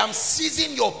saying, I am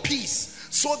seizing your peace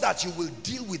so that you will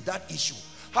deal with that issue.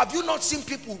 Have you not seen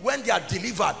people when they are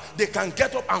delivered, they can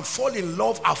get up and fall in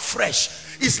love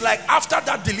afresh? It's like after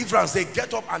that deliverance, they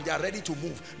get up and they are ready to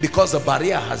move because the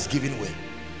barrier has given way.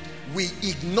 We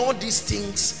ignore these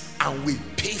things and we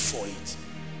pay for it.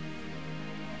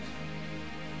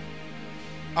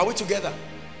 Are we together?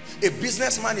 A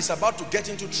businessman is about to get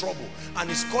into trouble and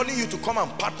is calling you to come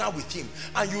and partner with him,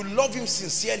 and you love him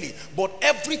sincerely, but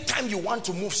every time you want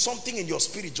to move, something in your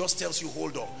spirit just tells you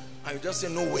hold on, and you just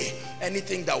say no way,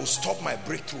 anything that will stop my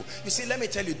breakthrough. You see, let me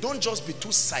tell you, don't just be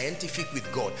too scientific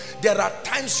with God. There are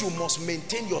times you must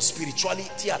maintain your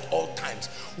spirituality at all times.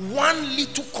 One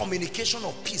little communication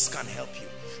of peace can help you.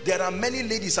 There are many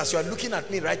ladies, as you are looking at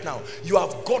me right now, you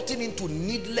have gotten into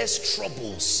needless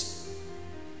troubles.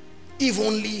 If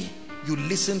only you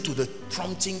listen to the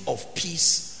prompting of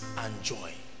peace and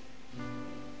joy.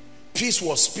 Peace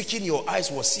was speaking, your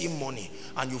eyes were seeing money,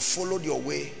 and you followed your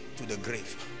way to the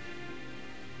grave.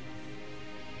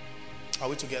 Are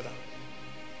we together?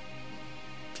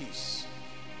 Peace.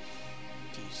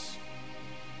 Peace.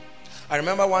 I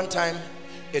remember one time,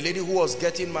 a lady who was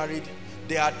getting married,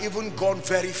 they had even gone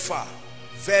very far,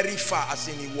 as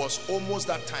in it was almost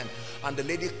that time. And the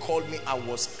lady called me. I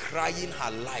was crying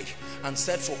her life and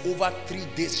said for over 3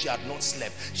 days she had not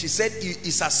slept. She said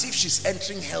it's as if she's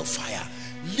entering hellfire.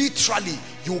 Literally,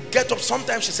 you get up.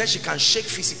 Sometimes she said she can shake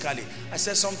physically. I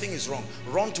said something is wrong.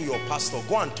 Run to your pastor.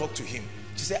 Go and talk to him.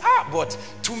 She said, but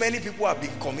too many people have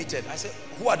been committed. I said,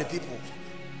 who are the people?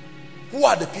 Who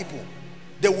are the people?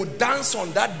 They would dance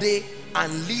on that day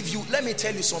and leave you. Let me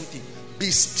tell you something. Be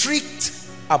strict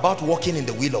about walking in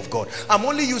the will of God. I'm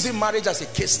only using marriage as a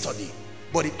case study,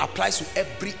 but it applies to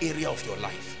every area of your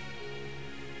life.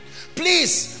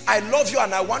 Please, I love you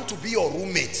and I want to be your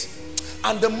roommate,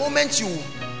 and the moment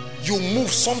you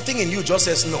move, something in you just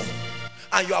says no,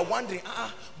 and you are wondering,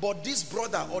 but this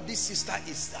brother or this sister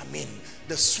is,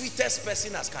 the sweetest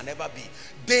person as can ever be.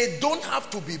 They don't have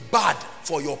to be bad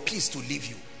for your peace to leave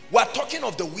you. We're talking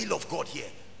of the will of God here.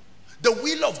 The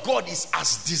will of God is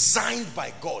as designed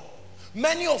by God.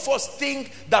 Many of us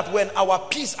think that when our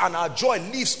peace and our joy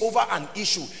leaves over an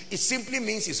issue, it simply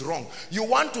means it's wrong. You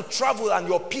want to travel and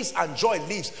your peace and joy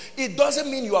leaves. It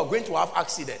doesn't mean you are going to have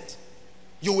accident.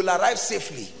 You will arrive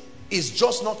safely. It's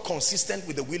just not consistent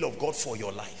with the will of God for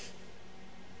your life.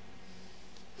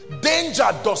 Danger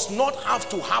does not have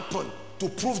to happen to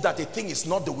prove that a thing is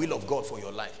not the will of God for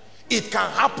your life. It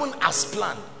can happen as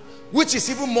planned, which is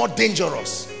even more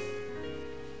dangerous.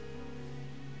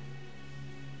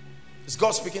 Is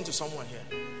God speaking to someone here?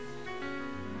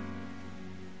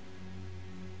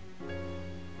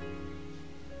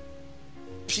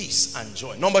 Peace and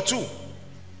joy. Number 2.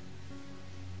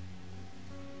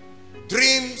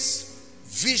 Dreams,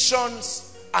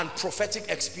 visions, and prophetic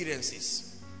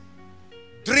experiences.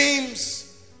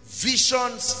 Dreams,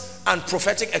 visions, and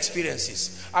prophetic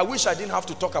experiences. I wish I didn't have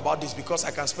to talk about this, because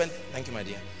I can spend, thank you my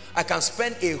dear, I can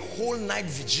spend a whole night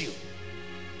vigil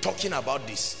talking about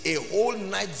this. A whole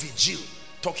night vigil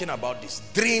talking about this.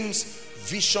 Dreams,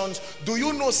 visions. Do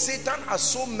you know Satan has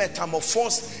so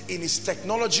metamorphosed in his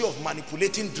technology of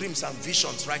manipulating dreams and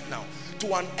visions right now,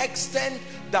 to an extent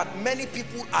that many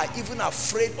people are even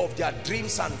afraid of their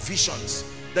dreams and visions.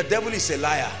 The devil is a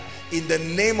liar. In the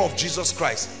name of Jesus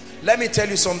Christ, let me tell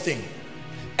you something.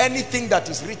 Anything that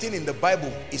is written in the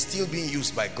Bible is still being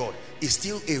used by God. It's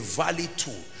still a valid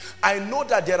tool. I know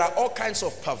that there are all kinds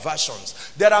of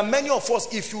perversions. There are many of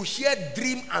us, if you hear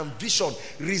dream and vision,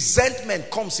 resentment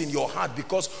comes in your heart,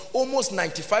 because almost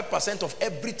 95% of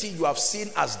everything you have seen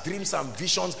as dreams and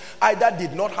visions either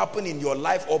did not happen in your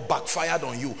life or backfired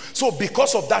on you. So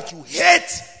because of that, you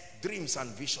hate dreams and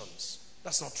visions.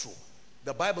 That's not true.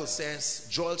 The Bible says,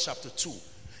 Joel chapter 2,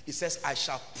 it says, I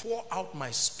shall pour out my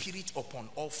spirit upon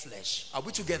all flesh. Are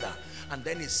we together? And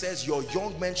then it says, your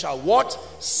young men shall what?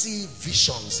 See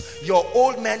visions. Your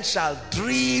old men shall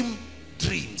dream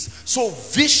dreams. So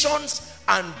visions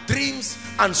and dreams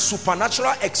and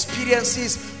supernatural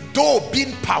experiences, though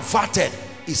being perverted,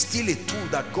 is still a tool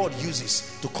that God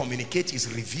uses to communicate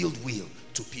his revealed will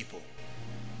to people.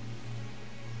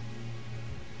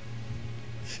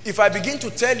 If I begin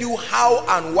to tell you how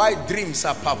and why dreams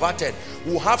are perverted,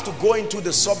 we'll have to go into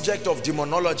the subject of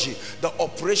demonology, the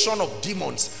operation of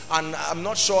demons, and I'm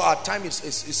not sure our time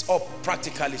is up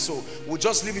practically, so we'll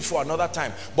just leave it for another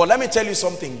time. But let me tell you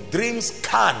something. Dreams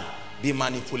can be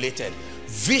manipulated.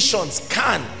 Visions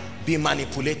can be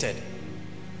manipulated.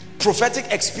 Prophetic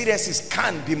experiences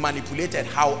can be manipulated.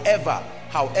 However,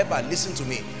 listen to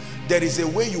me. There is a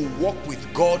way you walk with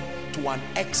God to an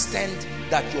extent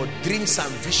that your dreams and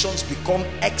visions become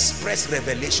express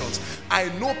revelations. I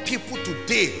know people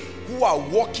today who are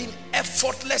walking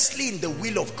effortlessly in the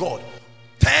will of God,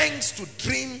 thanks to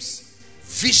dreams,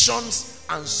 visions,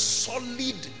 and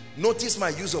solid, notice my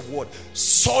use of word,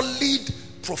 solid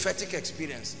prophetic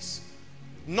experiences.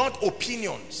 Not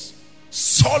opinions,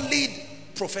 solid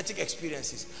prophetic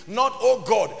experiences. Not, oh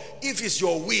God, if it's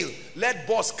your will, let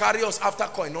boss carry us after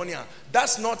koinonia.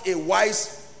 That's not a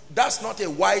wise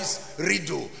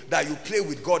riddle that you play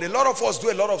with God. A lot of us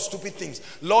do a lot of stupid things.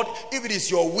 Lord, if it is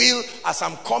your will, as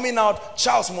I'm coming out,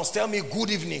 Charles must tell me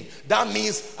good evening. That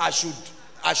means I should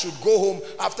go home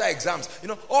after exams. You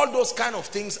know, all those kind of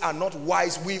things are not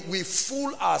wise. We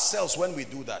fool ourselves when we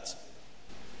do that.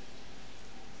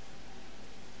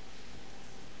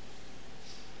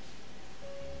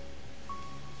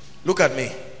 Look at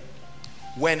me.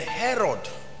 When Herod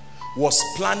was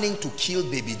planning to kill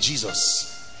baby Jesus,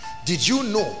 did you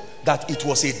know that it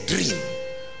was a dream?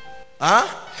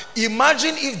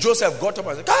 Imagine if Joseph got up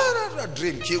and said, a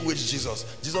dream, kill which Jesus.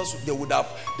 They would have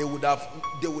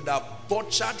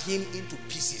butchered him into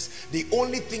pieces. The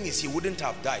only thing is he wouldn't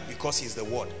have died because he's the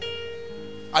word.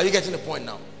 Are you getting the point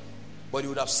now? But he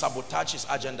would have sabotaged his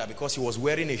agenda because he was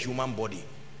wearing a human body.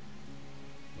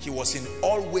 He was in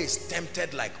all ways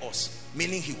tempted like us,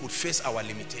 meaning he could face our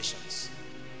limitations.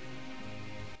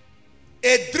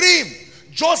 A dream.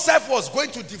 Joseph was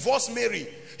going to divorce Mary.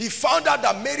 He found out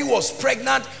that Mary was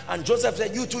pregnant, and Joseph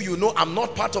said, you too, you know, I'm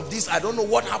not part of this. I don't know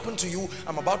what happened to you.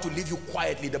 I'm about to leave you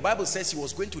quietly. The Bible says he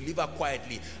was going to leave her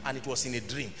quietly, and it was in a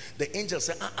dream. The angel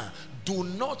said, do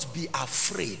not be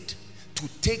afraid to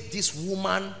take this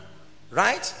woman,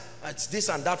 right? It's this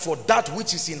and that, for that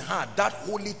which is in her, that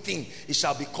holy thing, it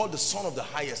shall be called the Son of the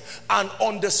Highest. And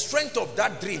on the strength of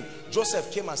that dream,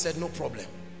 Joseph came and said, no problem.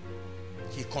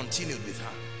 He continued with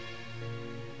her.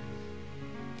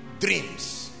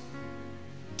 Dreams.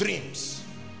 Dreams.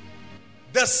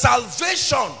 The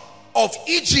salvation of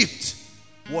Egypt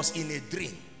was in a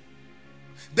dream.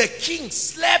 The king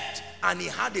slept and he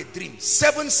had a dream.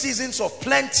 7 seasons of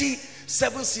plenty,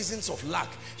 7 seasons of lack.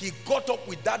 He got up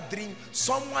with that dream.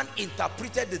 Someone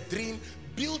interpreted the dream,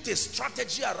 built a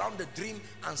strategy around the dream,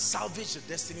 and salvaged the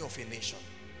destiny of a nation.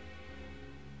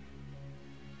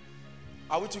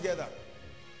 Are we together?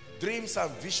 Dreams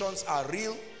and visions are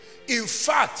real. In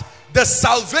fact, the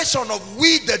salvation of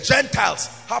we the Gentiles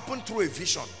happened through a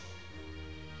vision.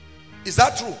 Is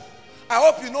that true? I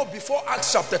hope you know, before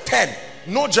Acts chapter 10,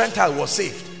 no Gentile was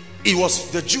saved. It was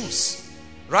the Jews,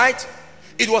 right?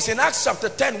 It was in Acts chapter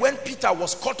 10 when Peter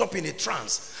was caught up in a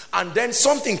trance, and then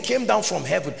something came down from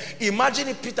heaven. Imagine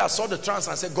if Peter saw the trance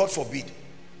and said, God forbid,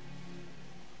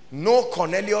 no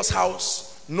Cornelius'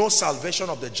 house, no salvation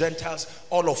of the Gentiles,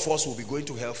 all of us will be going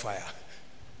to hellfire.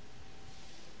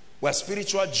 We're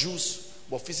spiritual Jews,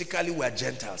 but physically we're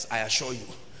Gentiles, I assure you.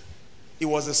 It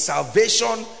was the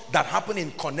salvation that happened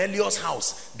in Cornelius'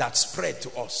 house that spread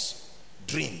to us.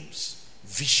 Dreams,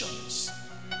 visions.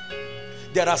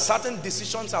 There are certain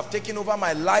decisions I've taken over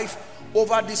my life,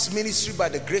 over this ministry by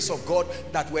the grace of God,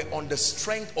 that were on the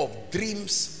strength of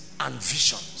dreams and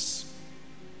visions.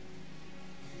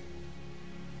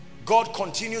 God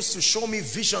continues to show me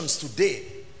visions today,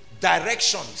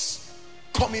 directions,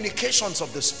 communications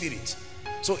of the Spirit.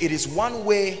 So it is one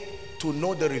way to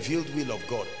know the revealed will of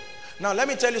God. Now let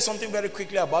me tell you something very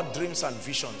quickly about dreams and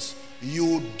visions.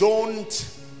 You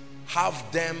don't have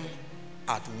them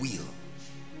at will.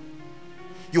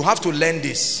 You have to learn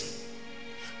this,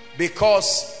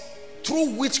 because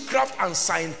through witchcraft and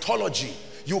Scientology,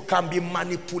 you can be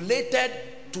manipulated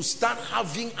to start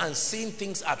having and seeing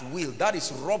things at will. That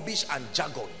is rubbish and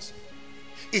jargons.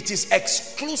 It is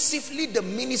exclusively the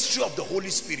ministry of the Holy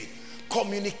Spirit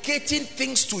communicating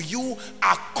things to you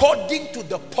according to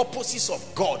the purposes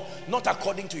of God, not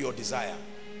according to your desire.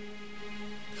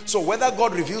 So whether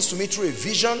God reveals to me through a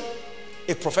vision,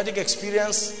 a prophetic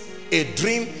experience, a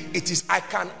dream, it is, I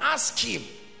can ask him,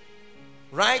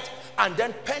 right? And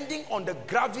then depending on the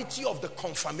gravity of the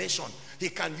confirmation, he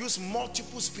can use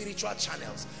multiple spiritual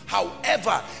channels.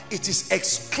 However, it is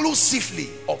exclusively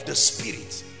of the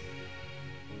Spirit.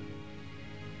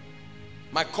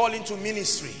 My calling to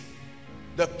ministry,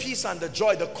 the peace and the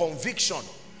joy, the conviction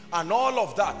and all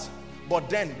of that. But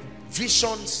then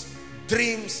visions,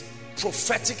 dreams,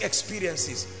 prophetic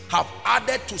experiences have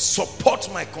added to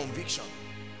support my conviction.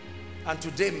 And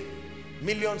today,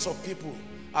 millions of people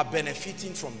are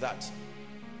benefiting from that.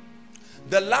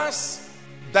 The last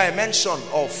dimension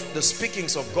of the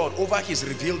speakings of God over his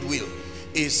revealed will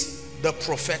is the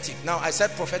prophetic. Now, I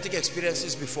said prophetic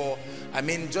experiences before. I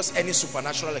mean just any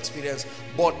supernatural experience,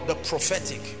 but the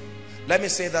prophetic. Let me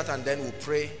say that and then we'll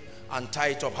pray and tie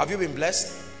it up. Have you been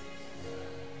blessed?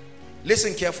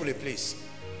 Listen carefully, please.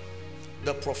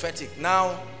 The prophetic.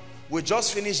 Now, we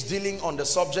just finished dealing on the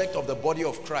subject of the body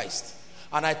of Christ.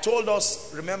 And I told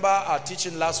us, remember our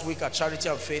teaching last week at Charity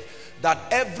and Faith, that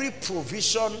every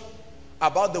provision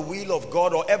about the will of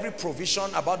God, or every provision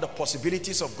about the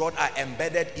possibilities of God, are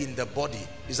embedded in the body.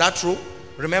 Is that true?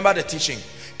 Remember the teaching.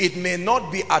 It may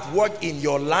not be at work in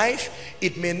your life.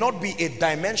 It may not be a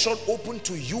dimension open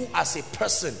to you as a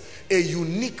person, a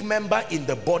unique member in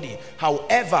the body.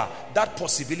 However, that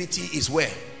possibility is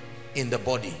where? In the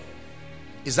body.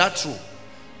 Is that true?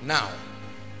 Now,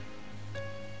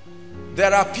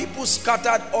 there are people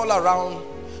scattered all around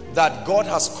that God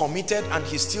has committed and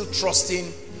he's still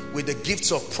trusting with the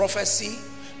gifts of prophecy,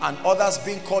 and others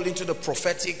being called into the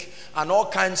prophetic, and all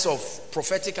kinds of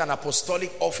prophetic and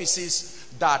apostolic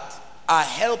offices that are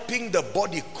helping the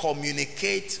body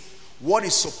communicate what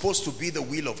is supposed to be the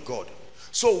will of God.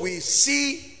 So we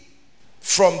see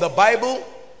from the Bible,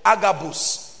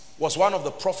 Agabus was one of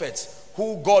the prophets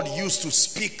who God used to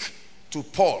speak to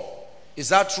Paul. Is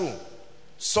that true?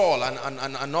 Saul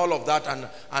and all of that,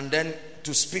 and then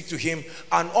to speak to him.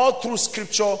 And all through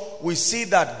scripture we see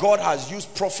that God has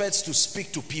used prophets to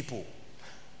speak to people.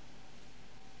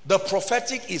 The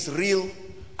prophetic is real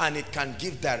and it can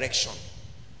give direction.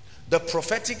 The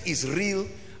prophetic is real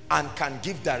and can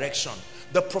give direction.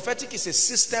 The prophetic is a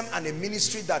system and a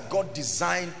ministry that God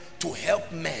designed to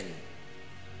help men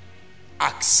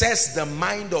access the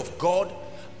mind of God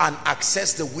and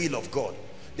access the will of God.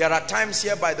 There are times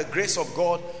here, by the grace of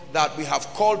God, that we have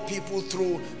called people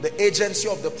through the agency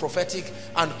of the prophetic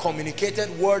and communicated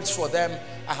words for them.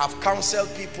 I have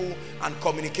counseled people and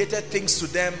communicated things to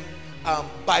them.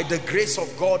 By the grace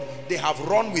of God, they have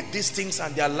run with these things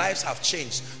and their lives have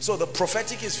changed. So the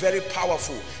prophetic is very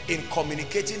powerful in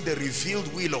communicating the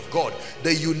revealed will of God,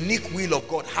 the unique will of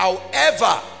God.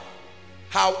 However,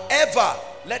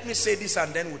 let me say this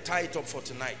and then we'll tie it up for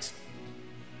tonight.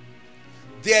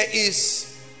 There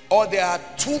are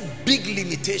two big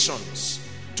limitations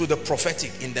to the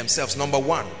prophetic in themselves. Number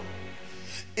one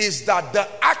is that the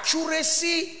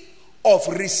accuracy of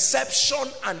reception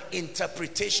and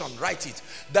interpretation, write it,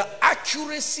 the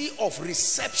accuracy of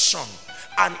reception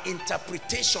and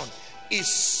interpretation is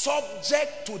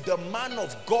subject to the man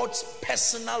of God's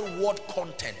personal word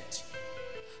content.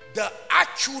 The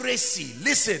accuracy,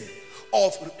 listen,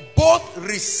 of both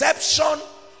reception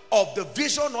of the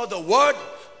vision or the word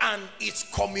and its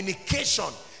communication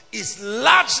is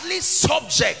largely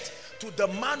subject to the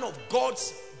man of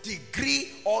God's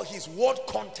degree or his word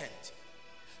content.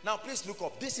 Now please look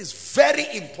up. This is very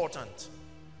important.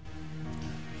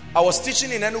 I was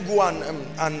teaching in Enugu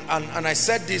and I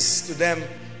said this to them.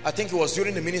 I think it was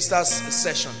during the ministers'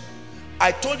 session.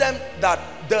 I told them that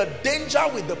the danger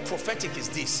with the prophetic is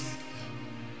this: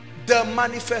 the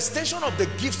manifestation of the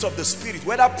gifts of the Spirit,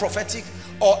 whether prophetic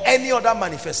or any other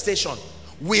manifestation,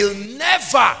 will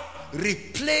never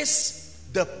replace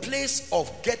the place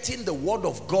of getting the word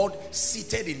of God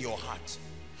seated in your heart.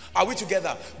 Are we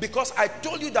together? Because I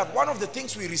told you that one of the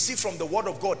things we receive from the word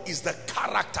of God is the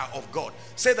character of God.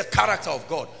 Say the character of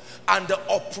God and the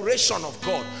operation of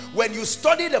God. When you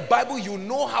study the Bible, you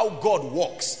know how God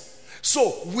works.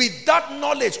 So with that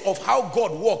knowledge of how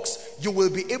God works, you will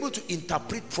be able to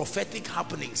interpret prophetic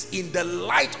happenings in the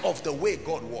light of the way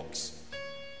God works.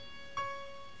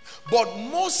 But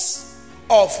most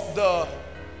of the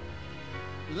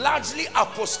largely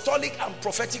apostolic and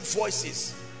prophetic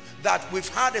voices that we've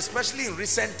had, especially in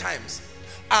recent times,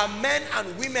 are men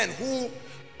and women who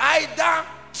either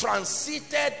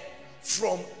transited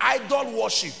from idol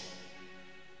worship.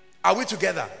 Are we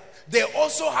together? They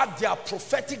also had their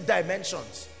prophetic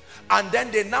dimensions, and then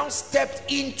they now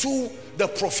stepped into the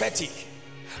prophetic.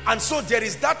 And so there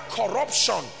is that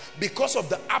corruption because of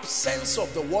the absence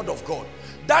of the word of God.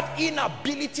 That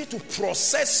inability to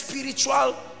process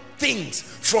spiritual things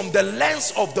from the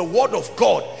lens of the word of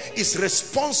God is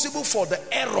responsible for the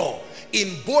error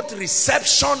in both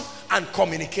reception and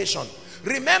communication.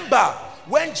 Remember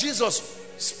when Jesus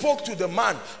spoke to the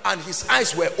man and his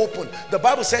eyes were open, the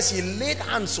Bible says he laid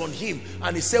hands on him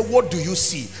and he said, "What do you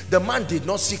see?" The man did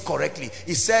not see correctly.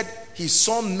 He said he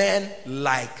saw men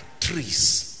like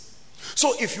trees.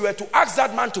 So if you were to ask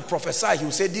that man to prophesy, he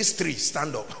would say, "This tree,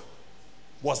 stand up."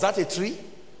 Was that a tree?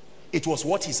 It was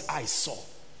what his eyes saw.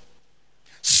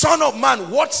 "Son of man,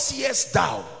 what seest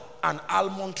thou?" An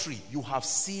almond tree. You have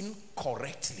seen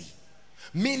correctly.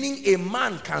 Meaning a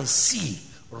man can see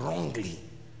wrongly.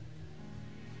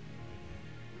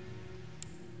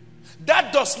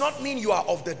 That does not mean you are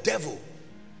of the devil,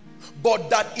 but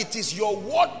that it is your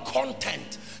word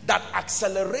content that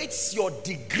accelerates your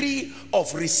degree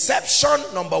of reception,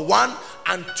 number one,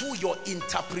 and two, your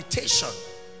interpretation.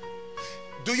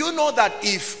 Do you know that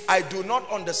if I do not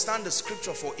understand the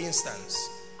scripture, for instance,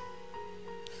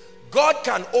 God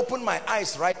can open my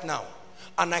eyes right now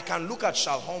and I can look at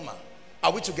Shalhoma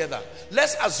Are we together?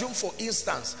 Let's assume, for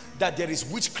instance, that there is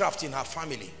witchcraft in her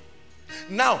family.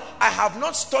 Now, I have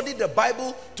not studied the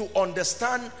Bible to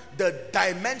understand the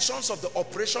dimensions of the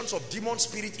operations of demon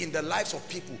spirit in the lives of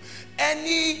people.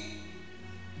 Any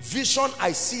vision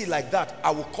I see like that, I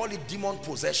will call it demon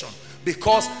possession,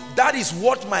 because that is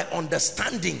what my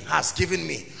understanding has given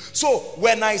me. So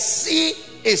when I see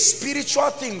a spiritual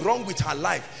thing wrong with her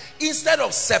life, instead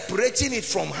of separating it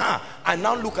from her, I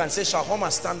now look and say,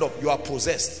 Shahoma, stand up, you are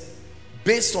possessed.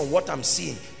 Based on what I'm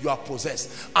seeing, you are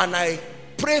possessed. And I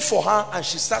pray for her, and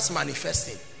she starts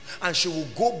manifesting, and she will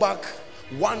go back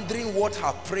wondering what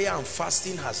her prayer and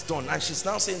fasting has done. And she's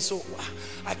now saying, so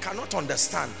I cannot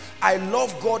understand. I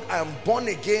love God, I am born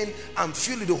again, I'm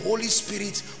filled with the Holy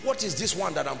Spirit. What is this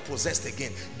one that I'm possessed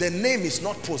again? The name is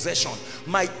not possession.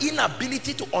 My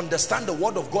inability to understand the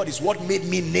word of God is what made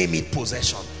me name it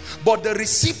possession. But the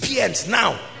recipient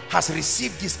now has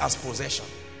received this as possession.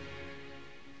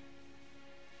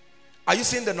 Are you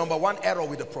seeing the number one error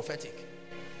with the prophetic?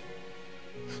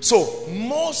 So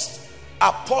most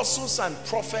apostles and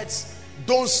prophets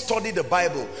don't study the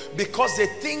Bible because they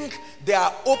think they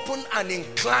are open and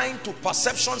inclined to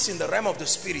perceptions in the realm of the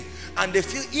spirit, and they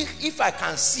feel, if I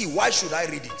can see, why should I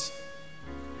read it?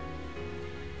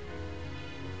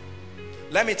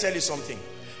 Let me tell you something.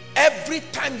 Every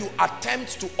time you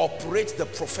attempt to operate the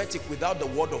prophetic without the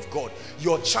word of God,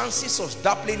 your chances of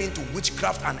dabbling into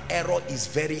witchcraft and error is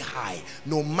very high.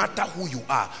 No matter who you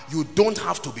are, you don't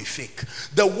have to be fake.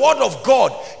 The word of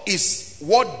God is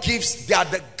what gives, they are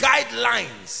the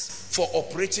guidelines for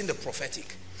operating the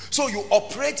prophetic. So you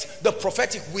operate the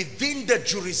prophetic within the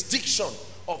jurisdiction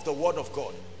of the word of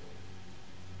God.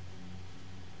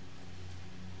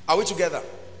 Are we together?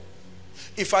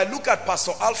 If I look at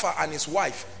Pastor Alpha and his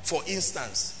wife, for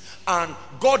instance, and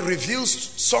God reveals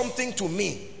something to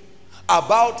me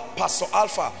about Pastor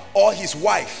Alpha or his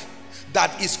wife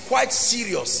that is quite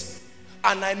serious,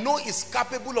 and I know is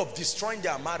capable of destroying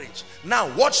their marriage. Now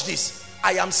watch this.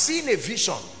 I am seeing a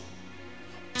vision.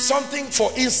 Something,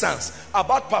 for instance,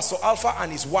 about Pastor Alpha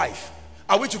and his wife.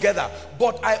 Are we together?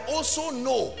 But I also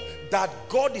know that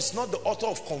God is not the author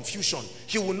of confusion.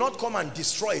 He will not come and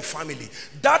destroy a family.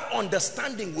 That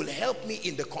understanding will help me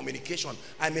in the communication.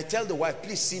 I may tell the wife,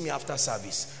 please see me after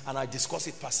service, and I discuss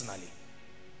it personally.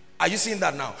 Are you seeing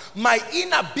that now? My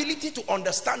inability to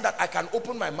understand that I can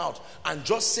open my mouth and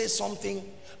just say something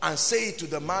and say it to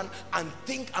the man and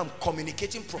think I'm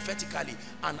communicating prophetically,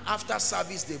 and after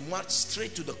service they march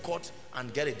straight to the court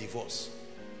and get a divorce.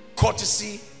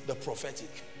 Courtesy the prophetic.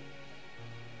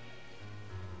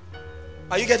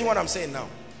 Are you getting what I'm saying now?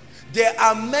 There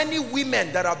are many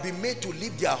women that have been made to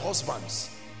leave their husbands.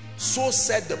 So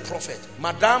said the prophet.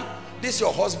 Madam, this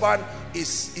your husband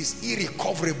is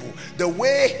irrecoverable. The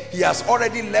way he has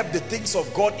already left the things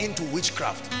of God into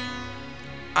witchcraft.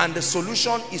 And the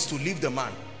solution is to leave the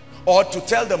man. Or to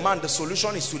tell the man the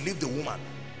solution is to leave the woman.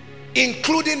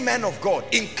 Including men of God.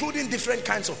 Including different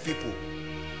kinds of people.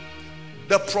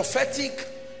 The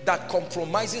prophetic that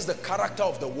compromises the character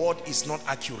of the word is not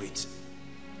accurate.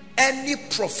 Any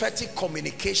prophetic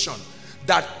communication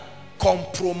that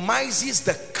compromises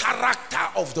the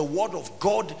character of the word of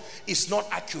God is not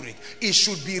accurate. It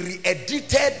should be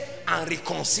re-edited and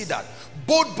reconsidered,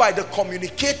 both by the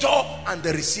communicator and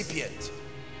the recipient.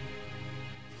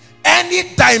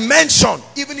 Any dimension,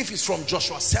 even if it's from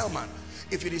Joshua Selman,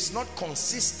 if it is not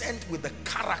consistent with the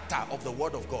character of the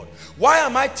word of God. Why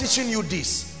am I teaching you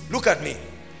this? Look at me.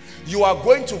 You are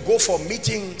going to go for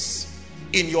meetings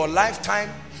in your lifetime.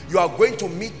 You are going to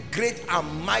meet great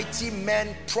and mighty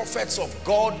men, prophets of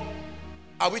God.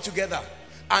 Are we together?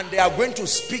 And they are going to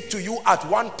speak to you at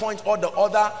one point or the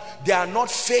other. They are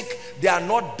not fake, they are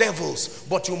not devils,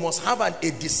 but you must have a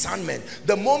discernment.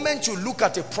 The moment you look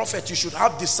at a prophet, you should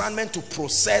have discernment to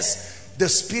process the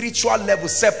spiritual level.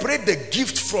 Separate the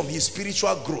gift from his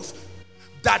spiritual growth.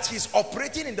 That he's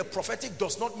operating in the prophetic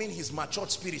does not mean he's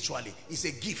matured spiritually. It's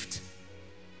a gift.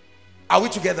 Are we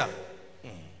together?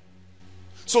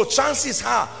 So chances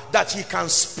are that he can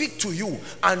speak to you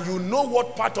and you know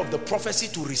what part of the prophecy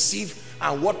to receive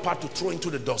and what part to throw into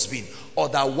the dustbin.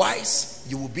 Otherwise,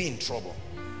 you will be in trouble.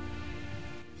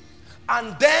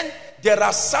 And then there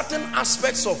are certain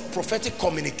aspects of prophetic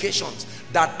communications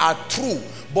that are true,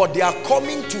 but they are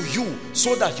coming to you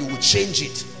so that you will change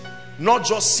it. Not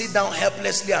just sit down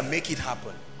helplessly and make it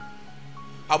happen.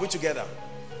 Are we together?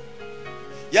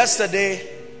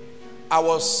 Yesterday,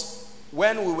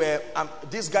 when we were,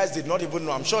 these guys did not even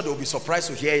know. I'm sure they'll be surprised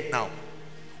to hear it now.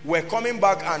 We're coming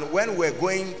back, and when we're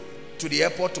going to the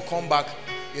airport to come back,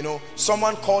 You know,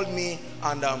 someone called me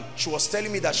and she was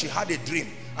telling me that she had a dream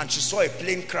and she saw a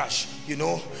plane crash, you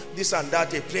know, this and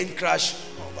that, a plane crash.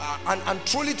 And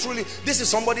truly, this is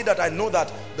somebody that I know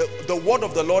that the word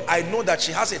of the Lord, I know that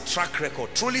she has a track record.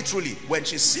 Truly, when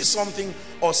she sees something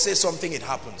or says something, it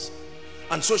happens.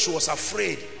 And so she was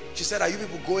afraid. She said, are you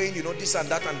people going, you know, this and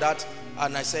that and that?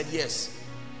 And I said, yes.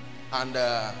 And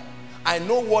I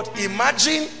know what,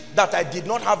 imagine that I did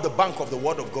not have the bank of the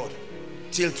word of God.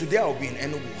 Till today I'll be in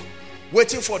Enugu,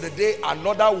 waiting for the day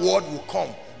another word will come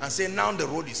and say, now the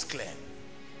road is clear.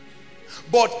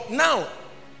 But now,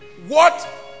 what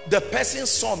the person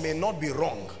saw may not be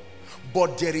wrong,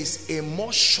 but there is a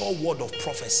more sure word of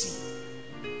prophecy.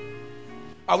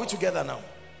 Are we together now?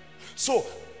 So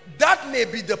that may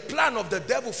be the plan of the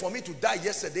devil for me to die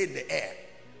yesterday in the air.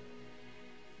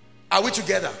 Are we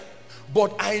together?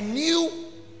 But I knew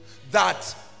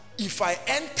that if I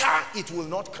enter, it will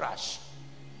not crash.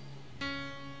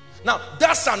 Now,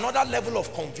 that's another level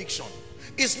of conviction.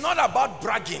 It's not about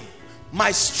bragging.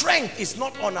 My strength is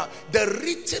not on the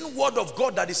written word of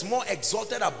God that is more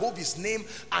exalted above his name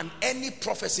and any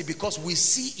prophecy, because we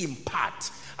see in part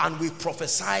and we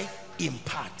prophesy in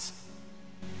part.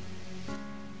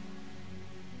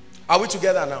 Are we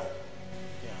together now?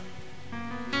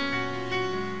 Yeah.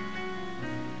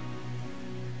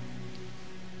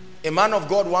 A man of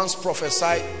God once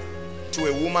prophesied to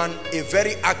a woman, a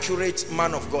very accurate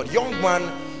man of God, young man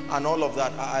and all of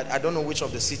that. I don't know which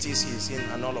of the cities he's in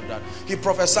and all of that. He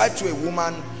prophesied to a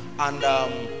woman and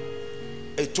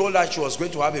he told her she was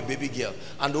going to have a baby girl,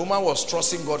 and the woman was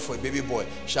trusting God for a baby boy.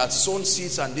 She had sown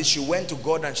seeds and this. She went to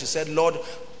God and she said, Lord,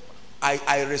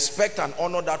 I respect and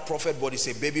honor that prophet, but it's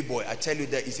a baby boy. I tell you,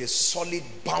 there is a solid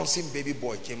bouncing baby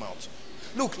boy came out.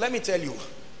 Look, let me tell you,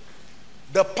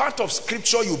 the part of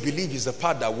scripture you believe is the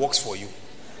part that works for you.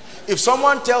 If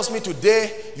someone tells me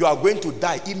today you are going to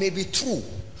die, it may be true.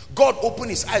 God opened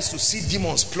his eyes to see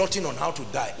demons plotting on how to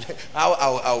die.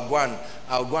 I'll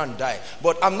go and die.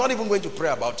 But I'm not even going to pray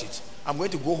about it. I'm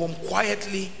going to go home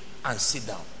quietly and sit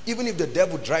down. Even if the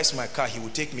devil drives my car, he will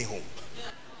take me home.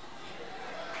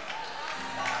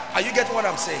 Are you getting what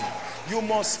I'm saying? You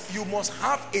must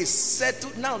have a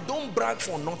settled. Now, don't brag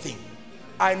for nothing.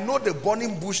 I know the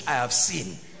burning bush I have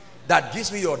seen that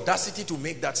gives me the audacity to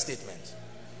make that statement.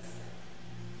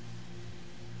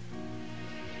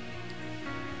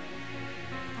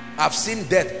 I've seen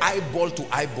death eyeball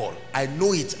to eyeball. I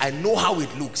know it. I know how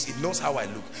it looks. It knows how I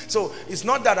look. So it's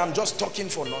not that I'm just talking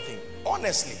for nothing.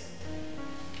 Honestly.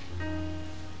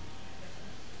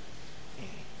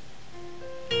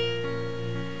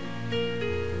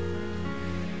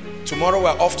 Tomorrow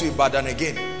we're off to Ibadan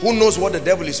again. Who knows what the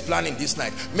devil is planning this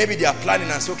night? Maybe they are planning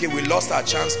and say, okay, we lost our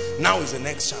chance. Now is the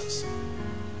next chance.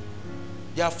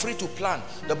 They are free to plan.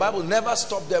 The Bible never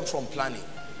stopped them from planning.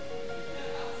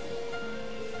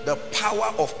 The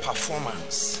power of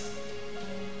performance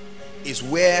is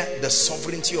where the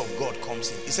sovereignty of God comes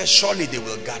in. He says, surely they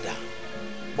will gather.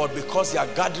 But because their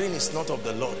gathering is not of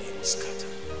the Lord, it will scatter.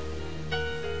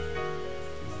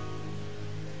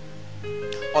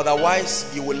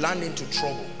 Otherwise, you will land into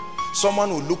trouble. Someone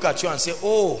will look at you and say,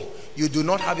 oh, you do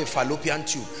not have a fallopian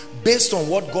tube. Based on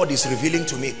what God is revealing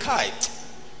to me, Kai,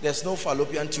 there's no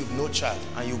fallopian tube, no child.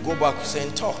 And you go back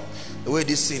saying, talk. The way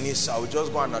this thing is, I will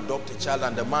just go and adopt a child,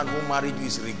 and the man who married you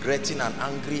is regretting and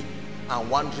angry and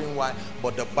wondering why.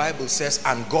 But the Bible says,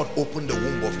 and God opened the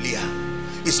womb of Leah.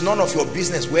 It's none of your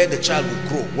business where the child will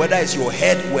grow, whether it's your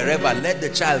head, wherever. Let the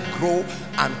child grow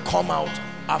and come out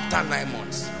after 9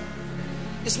 months.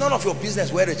 It's none of your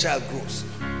business where the child grows.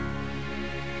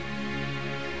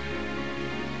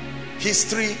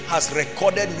 History has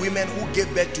recorded women who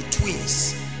gave birth to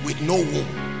twins with no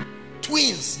womb.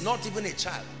 Twins, not even a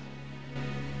child.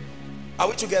 Are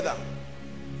we together?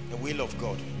 The will of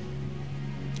God.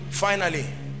 Finally,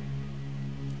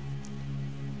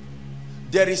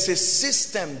 there is a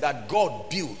system that God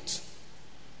built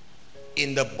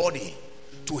in the body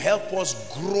to help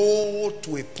us grow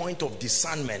to a point of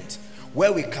discernment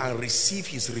where we can receive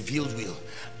his revealed will.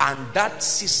 And that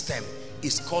system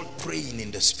is called praying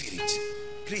in the spirit.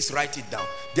 Please write it down.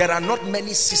 There are not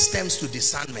many systems to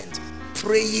discernment.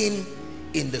 Praying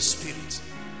in the spirit.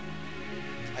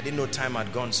 I didn't know time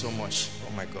had gone so much.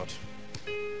 Oh my God.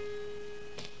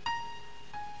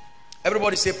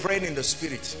 Everybody say praying in the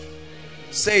spirit.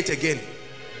 Say it again.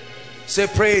 Say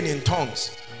praying in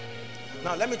tongues.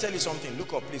 Now let me tell you something.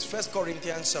 Look up please. 1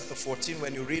 Corinthians chapter 14,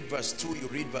 when you read verse 2, you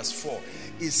read verse 4.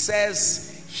 It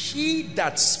says, he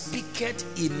that speaketh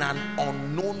in an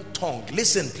unknown tongue.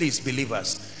 Listen please,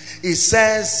 believers. It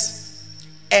says,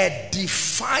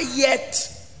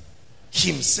 edifieth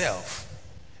himself.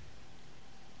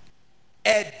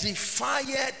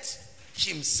 edifieth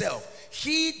himself.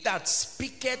 He that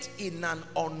speaketh in an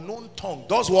unknown tongue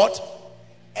does what?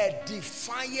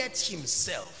 Edifieth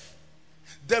himself.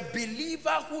 The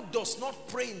believer who does not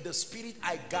pray in the spirit,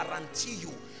 I guarantee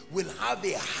you, will have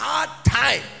a hard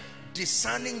time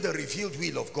discerning the revealed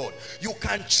will of God. You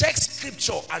can check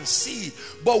scripture and see,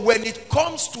 but when it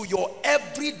comes to your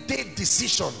everyday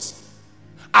decisions,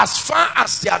 as far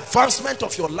as the advancement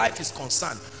of your life is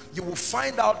concerned, you will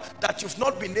find out that you've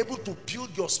not been able to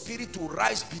build your spirit to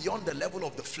rise beyond the level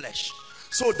of the flesh.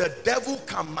 So the devil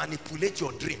can manipulate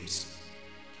your dreams.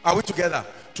 Are we together?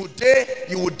 Today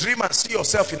you will dream and see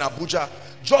yourself in Abuja.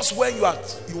 Just when you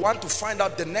want to find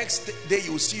out, the next day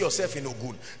you will see yourself in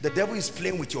Ogun. The devil is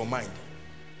playing with your mind,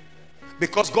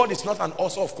 because God is not an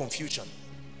author of confusion.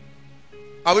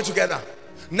 Are we together?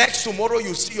 Next tomorrow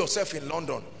you see yourself in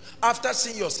London. After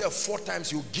seeing yourself 4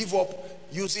 times, you give up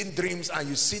using dreams and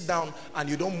you sit down and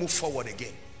you don't move forward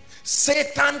again.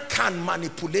 Satan can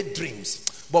manipulate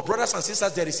dreams, but brothers and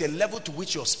sisters, there is a level to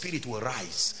which your spirit will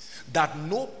rise, that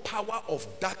no power of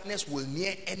darkness will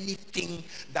near anything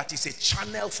that is a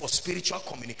channel for spiritual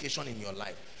communication in your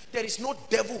life. There is no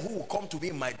devil who will come to me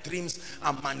in my dreams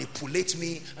and manipulate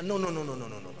me. No.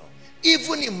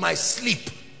 Even in my sleep,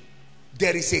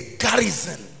 there is a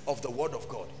garrison of the word of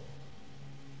God.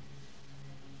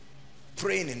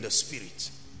 Praying in the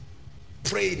spirit.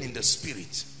 Praying in the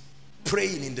spirit.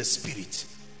 Praying in the spirit.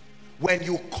 When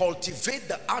you cultivate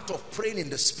the art of praying in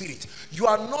the spirit, you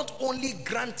are not only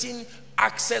granting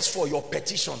access for your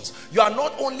petitions, you are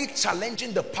not only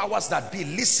challenging the powers that be.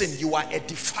 Listen, you are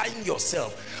edifying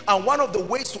yourself. And one of the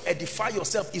ways to edify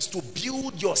yourself is to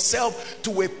build yourself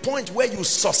to a point where you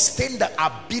sustain the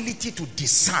ability to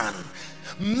discern.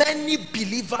 Many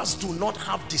believers do not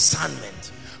have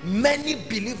discernment. Many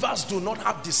believers do not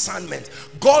have discernment.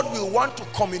 God will want to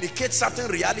communicate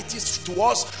certain realities to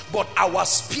us, but our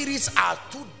spirits are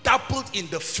too dappled in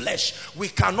the flesh. We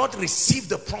cannot receive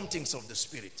the promptings of the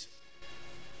spirit.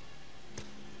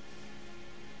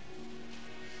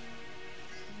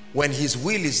 When his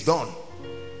will is done,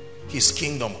 his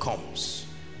kingdom comes.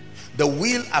 The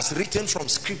will as written from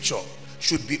scripture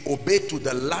should be obeyed to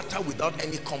the latter without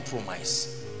any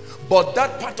compromise. But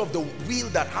that part of the will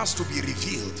that has to be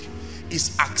revealed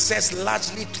is accessed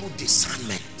largely through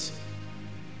discernment.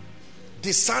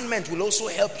 Discernment will also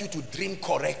help you to dream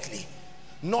correctly,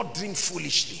 not dream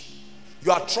foolishly.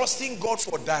 You are trusting God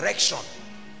for direction,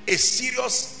 a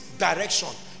serious direction.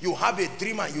 You have a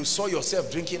dream and you saw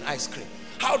yourself drinking ice cream.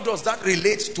 How does that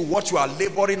relate to what you are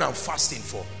laboring and fasting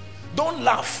for? Don't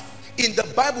laugh. In the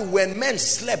Bible, when men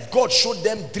slept, God showed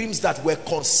them dreams that were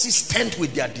consistent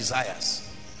with their desires.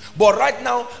 But right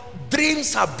now,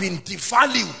 dreams have been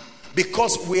devalued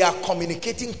because we are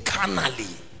communicating carnally.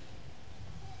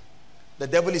 The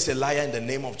devil is a liar in the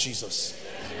name of Jesus.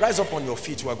 Rise up on your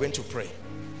feet. We are going to pray.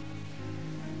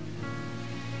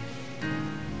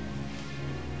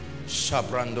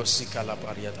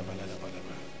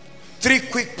 Three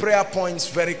quick prayer points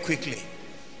very quickly.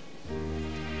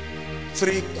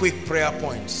 3 quick prayer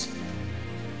points.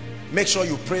 Make sure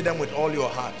you pray them with all your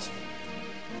heart.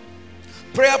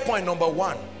 Prayer point number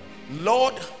 1.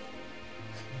 Lord,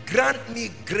 grant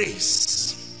me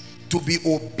grace to be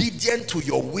obedient to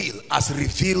your will as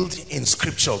revealed in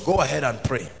scripture. Go ahead and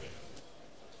pray.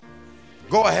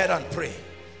 Go ahead and pray.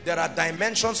 There are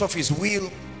dimensions of his will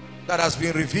that has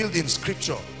been revealed in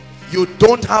scripture. You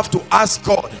don't have to ask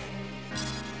God.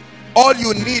 All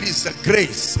you need is the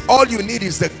grace. All you need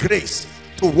is the grace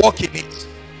to walk in it.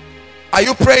 Are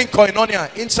you praying,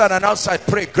 Koinonia? Inside and outside,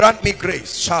 pray. Grant me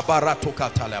grace.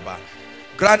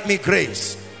 Grant me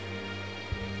grace.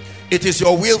 It is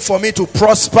your will for me to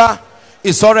prosper.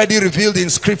 It's already revealed in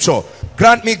scripture.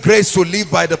 Grant me grace to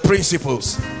live by the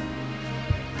principles.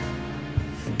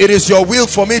 It is your will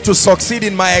for me to succeed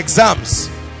in my exams.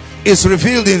 It's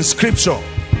revealed in scripture.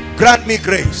 Grant me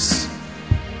grace.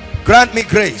 Grant me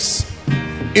grace.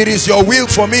 It is your will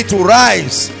for me to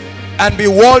rise and be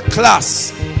world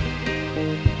class.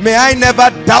 May I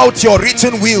never doubt your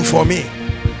written will for me.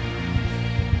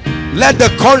 Let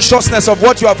the consciousness of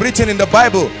what you have written in the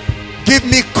Bible give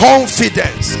me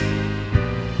confidence.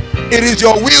 It is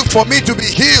your will for me to be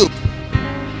healed.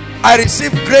 I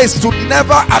receive grace to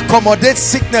never accommodate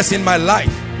sickness in my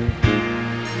life.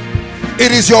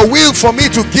 It is your will for me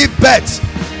to give birth.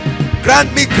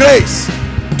 Grant me grace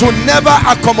to never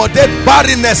accommodate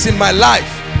barrenness in my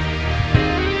life.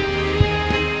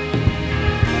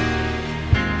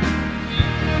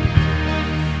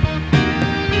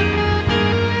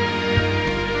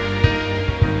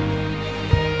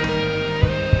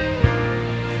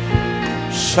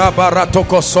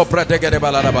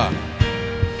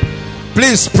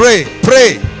 Please pray.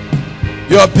 Pray.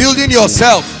 You are building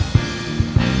yourself.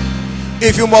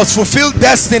 If you must fulfill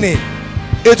destiny,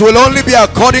 it will only be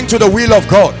according to the will of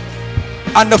God.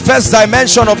 And the first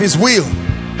dimension of his will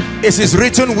is his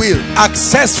written will,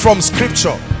 access from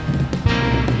scripture.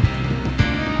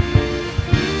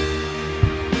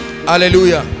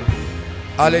 Hallelujah.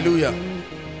 Hallelujah.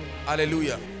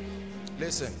 Hallelujah.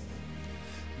 Listen,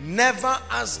 never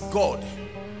ask God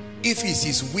if it's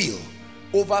his will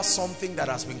over something that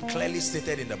has been clearly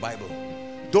stated in the Bible.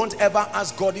 Don't ever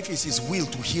ask God if it's his will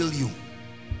to heal you.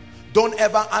 Don't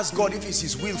ever ask God if it's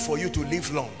his will for you to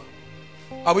live long.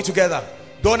 Are we together?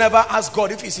 Don't ever ask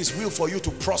God if it's his will for you to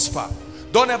prosper.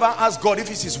 Don't ever ask God if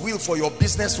it's his will for your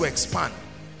business to expand.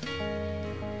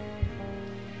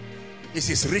 It's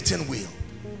his written will.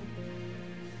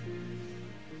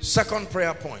 Second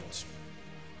prayer point.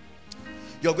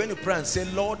 You're going to pray and say,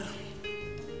 Lord,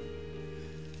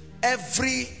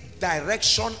 every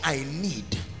direction I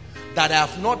need that I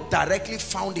have not directly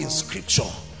found in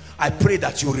scripture, I pray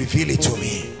that you reveal it to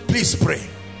me. Please pray.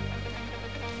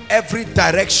 Every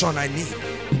direction I need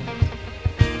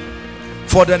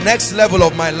for the next level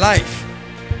of my life,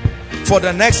 for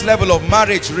the next level of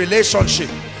marriage, relationship,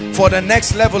 for the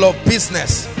next level of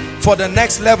business, for the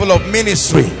next level of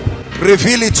ministry,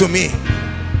 reveal it to me.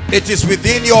 It is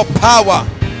within your power.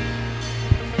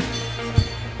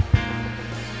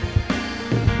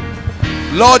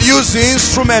 Lord, use the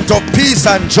instrument of peace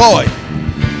and joy.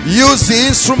 Use the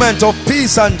instrument of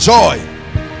peace and joy.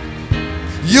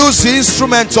 Use the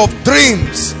instrument of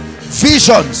dreams,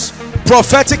 visions,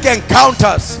 prophetic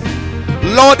encounters.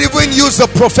 Lord, even use the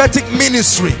prophetic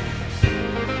ministry.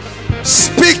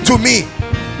 Speak to me.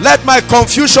 Let my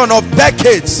confusion of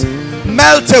decades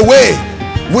melt away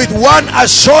with one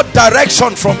assured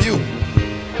direction from you.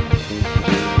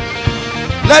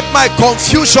 Let my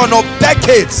confusion of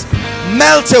decades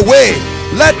melt away.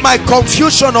 Let my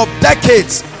confusion of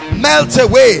decades melt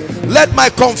away. Let my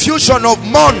confusion of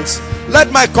months,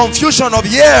 let my confusion of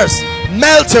years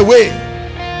melt away.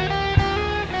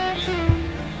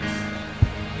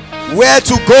 Where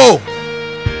to go,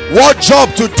 what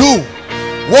job to do,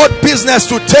 what business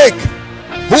to take,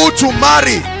 who to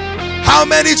marry, how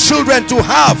many children to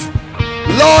have.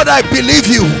 Lord, I believe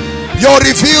you. Your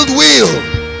revealed will.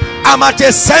 I'm at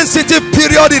a sensitive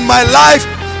period in my life.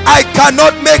 I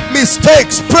cannot make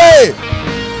mistakes. Pray.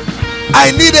 I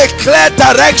need a clear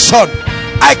direction.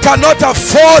 I cannot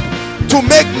afford to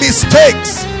make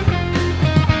mistakes.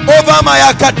 Over my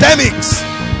academics,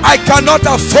 I cannot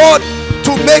afford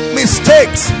to make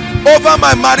mistakes. Over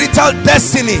my marital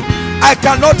destiny, I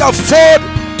cannot afford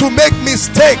to make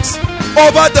mistakes.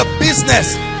 Over the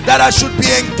business that I should be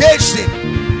engaged in,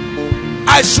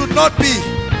 I should not be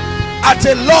at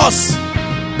a loss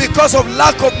because of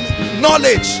lack of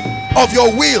knowledge of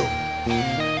your will.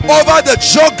 Over the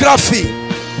geography,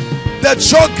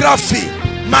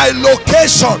 my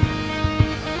location,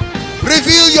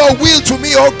 reveal your will to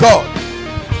me, oh God.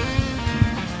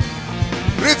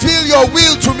 Reveal your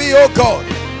will to me, oh God.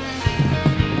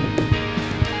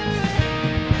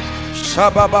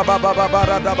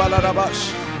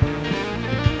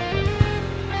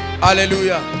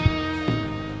 Hallelujah.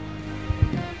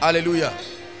 Hallelujah.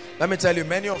 Let me tell you,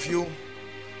 many of you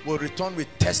will return with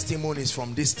testimonies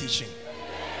from this teaching,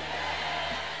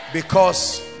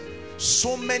 because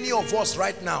so many of us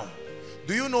right now,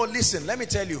 do you know, listen, let me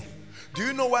tell you, do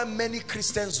you know why many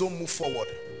Christians don't move forward?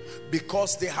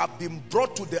 Because they have been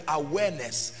brought to the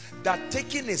awareness that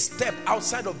taking a step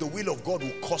outside of the will of God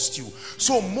will cost you.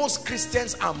 So most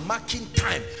Christians are marking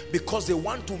time because they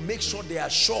want to make sure they are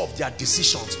sure of their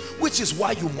decisions, which is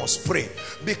why you must pray,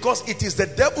 because it is the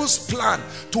devil's plan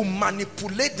to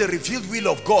manipulate the revealed will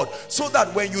of God so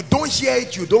that when you don't hear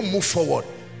it, you don't move forward.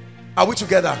 Are we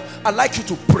together? I'd like you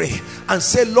to pray and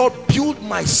say, Lord, build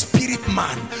my spirit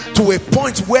man to a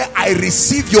point where I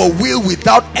receive your will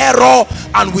without error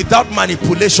and without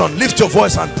manipulation. Lift your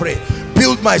voice and pray.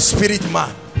 Build my spirit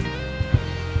man.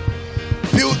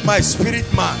 Build my spirit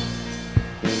man.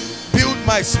 Build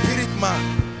my spirit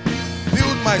man.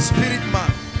 Build my spirit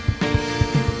man.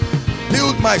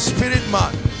 Build my spirit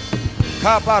man.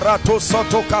 Kabarato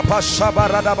soto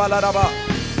kapashabarada baladaba.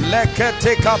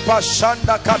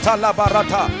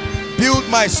 Build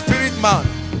my spirit man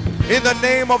in the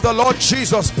name of the Lord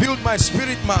Jesus. Build my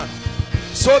spirit man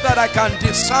so that I can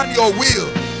discern your will.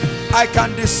 I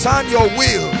can discern your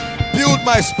will. Build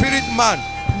my spirit man.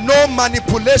 No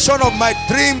manipulation of my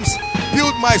dreams.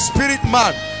 Build my spirit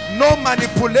man. No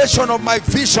manipulation of my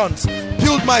visions.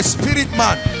 Build my spirit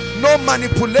man. No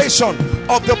manipulation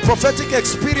of the prophetic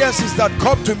experiences that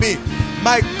come to me.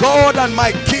 My God and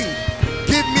my King,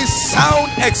 give me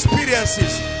sound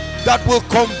experiences that will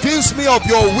convince me of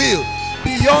your will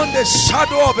beyond the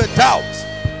shadow of a doubt.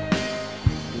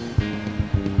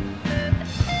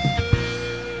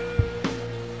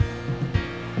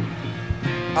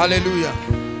 Hallelujah.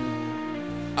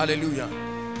 Hallelujah.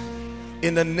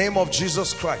 In the name of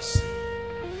Jesus Christ,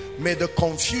 may the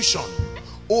confusion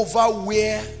over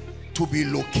where to be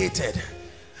located,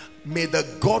 may the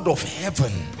God of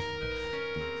heaven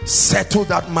settle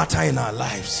that matter in our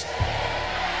lives.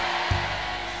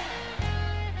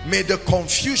 May the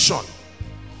confusion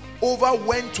over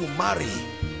when to marry,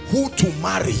 who to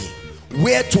marry,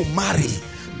 where to marry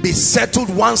be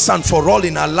settled once and for all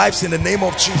in our lives in the name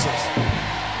of Jesus.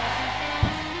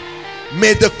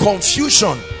 May the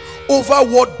confusion over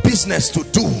what business to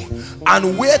do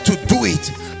and where to do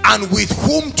it and with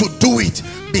whom to do it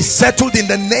be settled in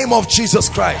the name of Jesus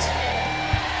Christ.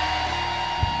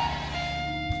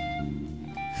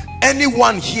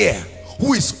 Anyone here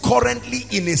who is currently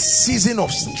in a season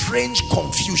of strange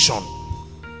confusion,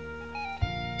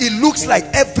 it looks like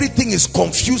everything is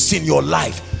confused in your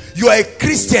life. You are a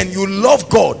Christian, you love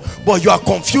God, but you are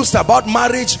confused about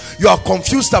marriage, you are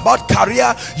confused about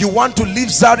career, you want to leave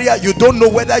Zaria, you don't know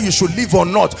whether you should leave or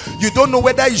not, you don't know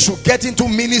whether you should get into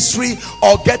ministry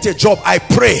or get a job. I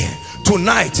pray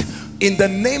tonight in the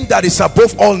name that is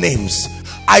above all names,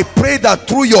 I pray that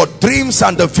through your dreams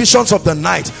and the visions of the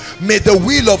night, may the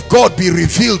will of God be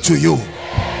revealed to you.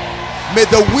 May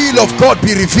the will of God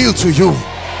be revealed to you.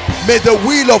 May the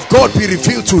will of God be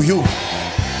revealed to you.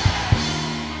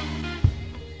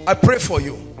 I pray for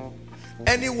you.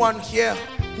 Anyone here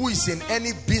who is in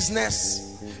any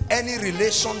business, any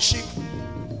relationship,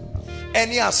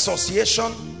 any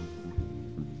association,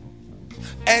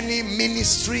 any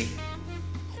ministry,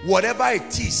 whatever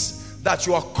it is that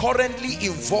you are currently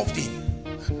involved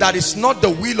in, that is not the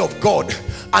will of God,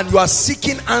 and you are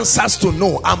seeking answers to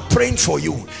know, I'm praying for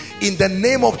you in the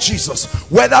name of Jesus.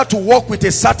 Whether to walk with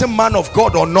a certain man of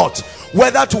God or not,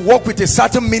 whether to walk with a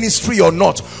certain ministry or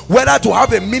not, whether to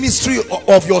have a ministry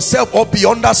of yourself or be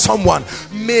under someone,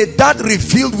 may that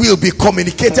revealed will be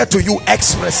communicated to you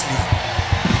expressly.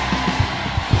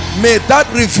 May that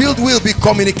revealed will be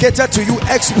communicated to you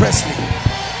expressly.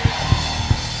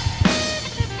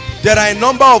 There are a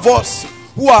number of us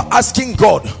who are asking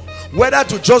God whether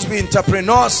to just be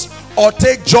entrepreneurs or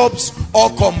take jobs or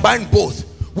combine both.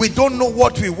 We don't know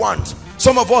what we want.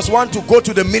 Some of us want to go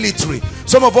to the military.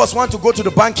 Some of us want to go to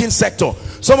the banking sector.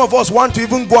 Some of us want to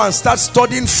even go and start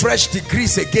studying fresh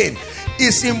degrees again.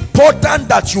 It's important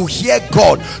that you hear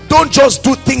God. Don't just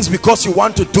do things because you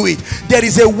want to do it. There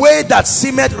is a way that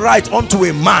seemeth right unto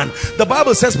a man. The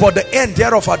Bible says, but the end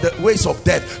thereof are the ways of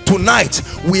death. Tonight,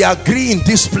 we agree in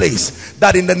this place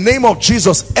that in the name of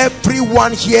Jesus,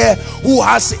 everyone here who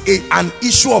has an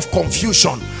issue of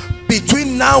confusion,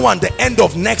 between now and the end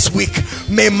of next week,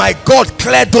 may my God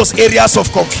clear those areas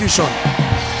of confusion.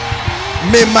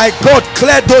 May my God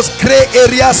clear those gray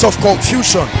areas of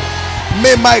confusion.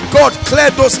 May my God clear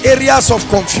those areas of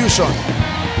confusion.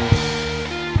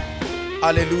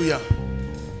 Hallelujah.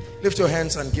 Lift your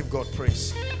hands and give God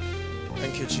praise.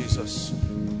 Thank you, Jesus.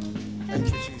 Thank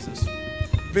you, Jesus.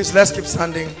 Please, let's keep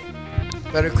standing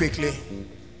very quickly.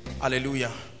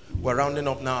 Hallelujah. We're rounding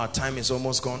up now. Our time is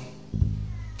almost gone.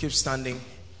 Keep standing.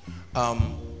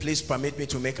 Please permit me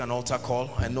to make an altar call.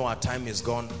 I know our time is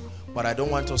gone, but I don't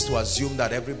want us to assume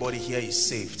that everybody here is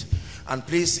saved. And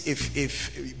please,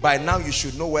 if by now you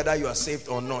should know whether you are saved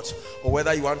or not, or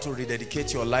whether you want to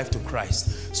rededicate your life to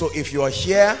Christ. So if you are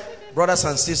here, brothers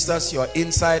and sisters, you are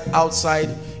inside,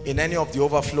 outside, in any of the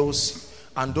overflows,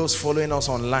 and those following us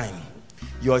online,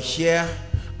 you are here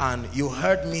and you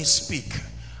heard me speak,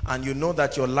 and you know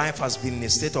that your life has been in a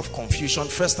state of confusion.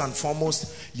 First and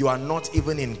foremost, you are not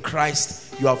even in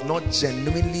Christ. You have not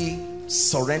genuinely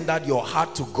surrendered your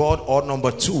heart to God. Or number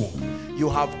two, you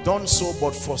have done so,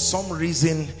 but for some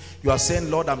reason you are saying,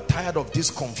 Lord, I'm tired of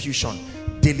this confusion,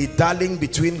 dilly-dallying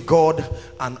between God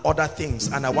and other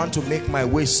things, and I want to make my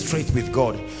way straight with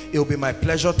God. It will be my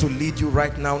pleasure to lead you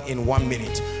right now in 1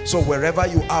 minute. So wherever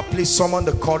you are, please summon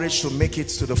the courage to make it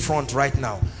to the front right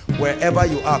now. Wherever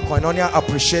you are, Koinonia,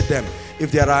 appreciate them.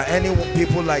 If there are any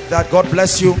people like that, God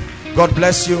bless you. God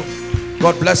bless you.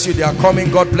 God bless you. They are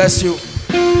coming. God bless you.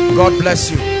 God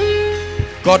bless you.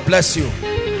 God bless you.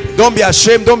 Don't be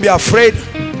ashamed. Don't be afraid.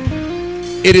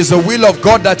 It is the will of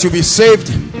God that you be saved.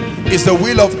 It's the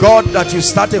will of God that you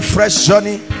start a fresh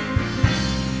journey.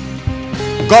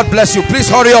 God bless you. Please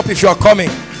hurry up if you are coming.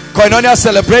 Koinonia,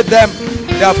 celebrate them.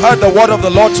 They have heard the word of the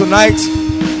Lord tonight,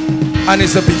 and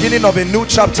it's the beginning of a new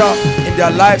chapter in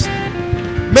their lives.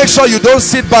 Make sure you don't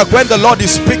sit back when the Lord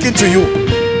is speaking to you.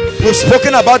 We've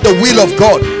spoken about the will of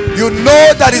God. You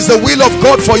know that is the will of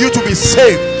God for you to be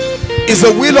saved. It's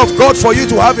the will of God for you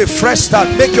to have a fresh start.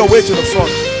 Make your way to the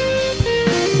front.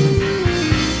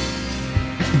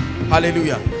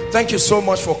 Hallelujah. Thank you so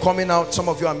much for coming out. Some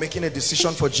of you are making a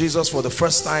decision for Jesus for the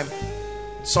first time.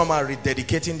 Some are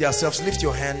rededicating themselves. Lift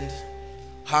your hand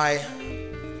high.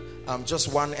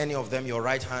 Just one, any of them, your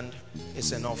right hand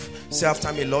is enough. Say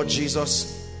after me, Lord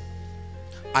Jesus,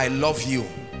 I love you.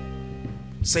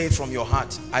 Say it from your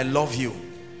heart. I love you.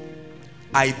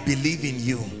 I believe in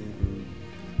you.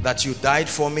 That you died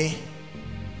for me.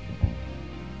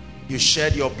 You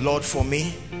shed your blood for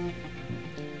me.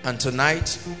 And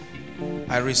tonight,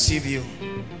 I receive you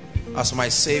as my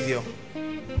Savior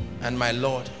and my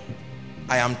Lord.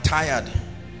 I am tired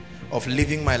of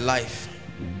living my life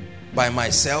by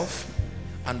myself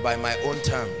and by my own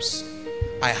terms.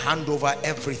 I hand over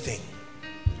everything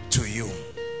to you.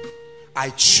 I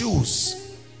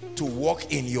choose to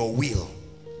walk in your will.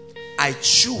 I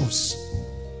choose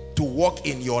to walk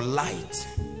in your light.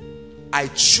 I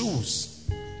choose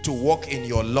to walk in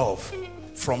your love.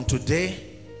 From today,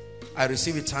 I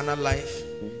receive eternal life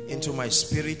into my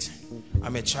spirit.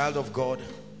 I'm a child of God.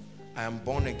 I am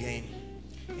born again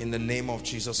in the name of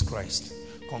Jesus Christ.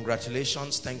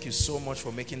 Congratulations. Thank you so much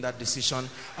for making that decision.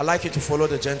 I'd like you to follow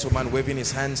the gentleman waving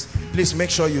his hands. Please make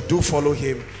sure you do follow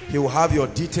him. He will have your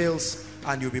details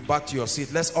and you'll be back to your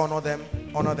seat. Let's honor them.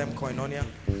 Honor them, Koinonia.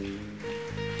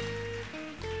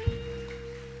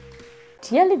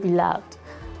 Dearly beloved,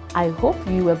 I hope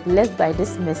you were blessed by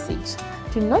this message.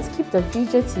 Do not keep the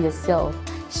video to yourself.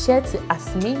 Share to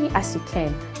as many as you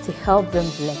can to help them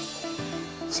bless.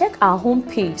 Check our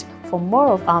homepage for more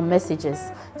of our messages.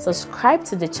 Subscribe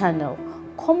to the channel,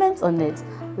 comment on it,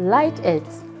 like it.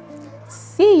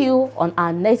 See you on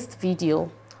our next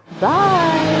video.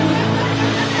 Bye.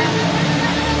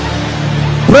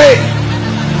 Pray,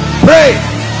 pray,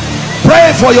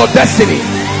 pray for your destiny.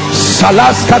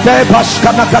 Salaskade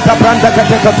bashkana kata branda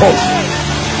katekatos.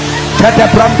 Kete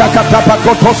branda kata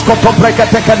pakotos koto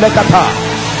brekateka lekata.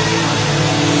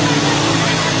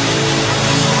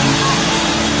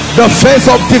 The phase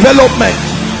of development.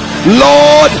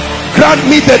 Lord, grant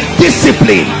me the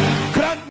discipline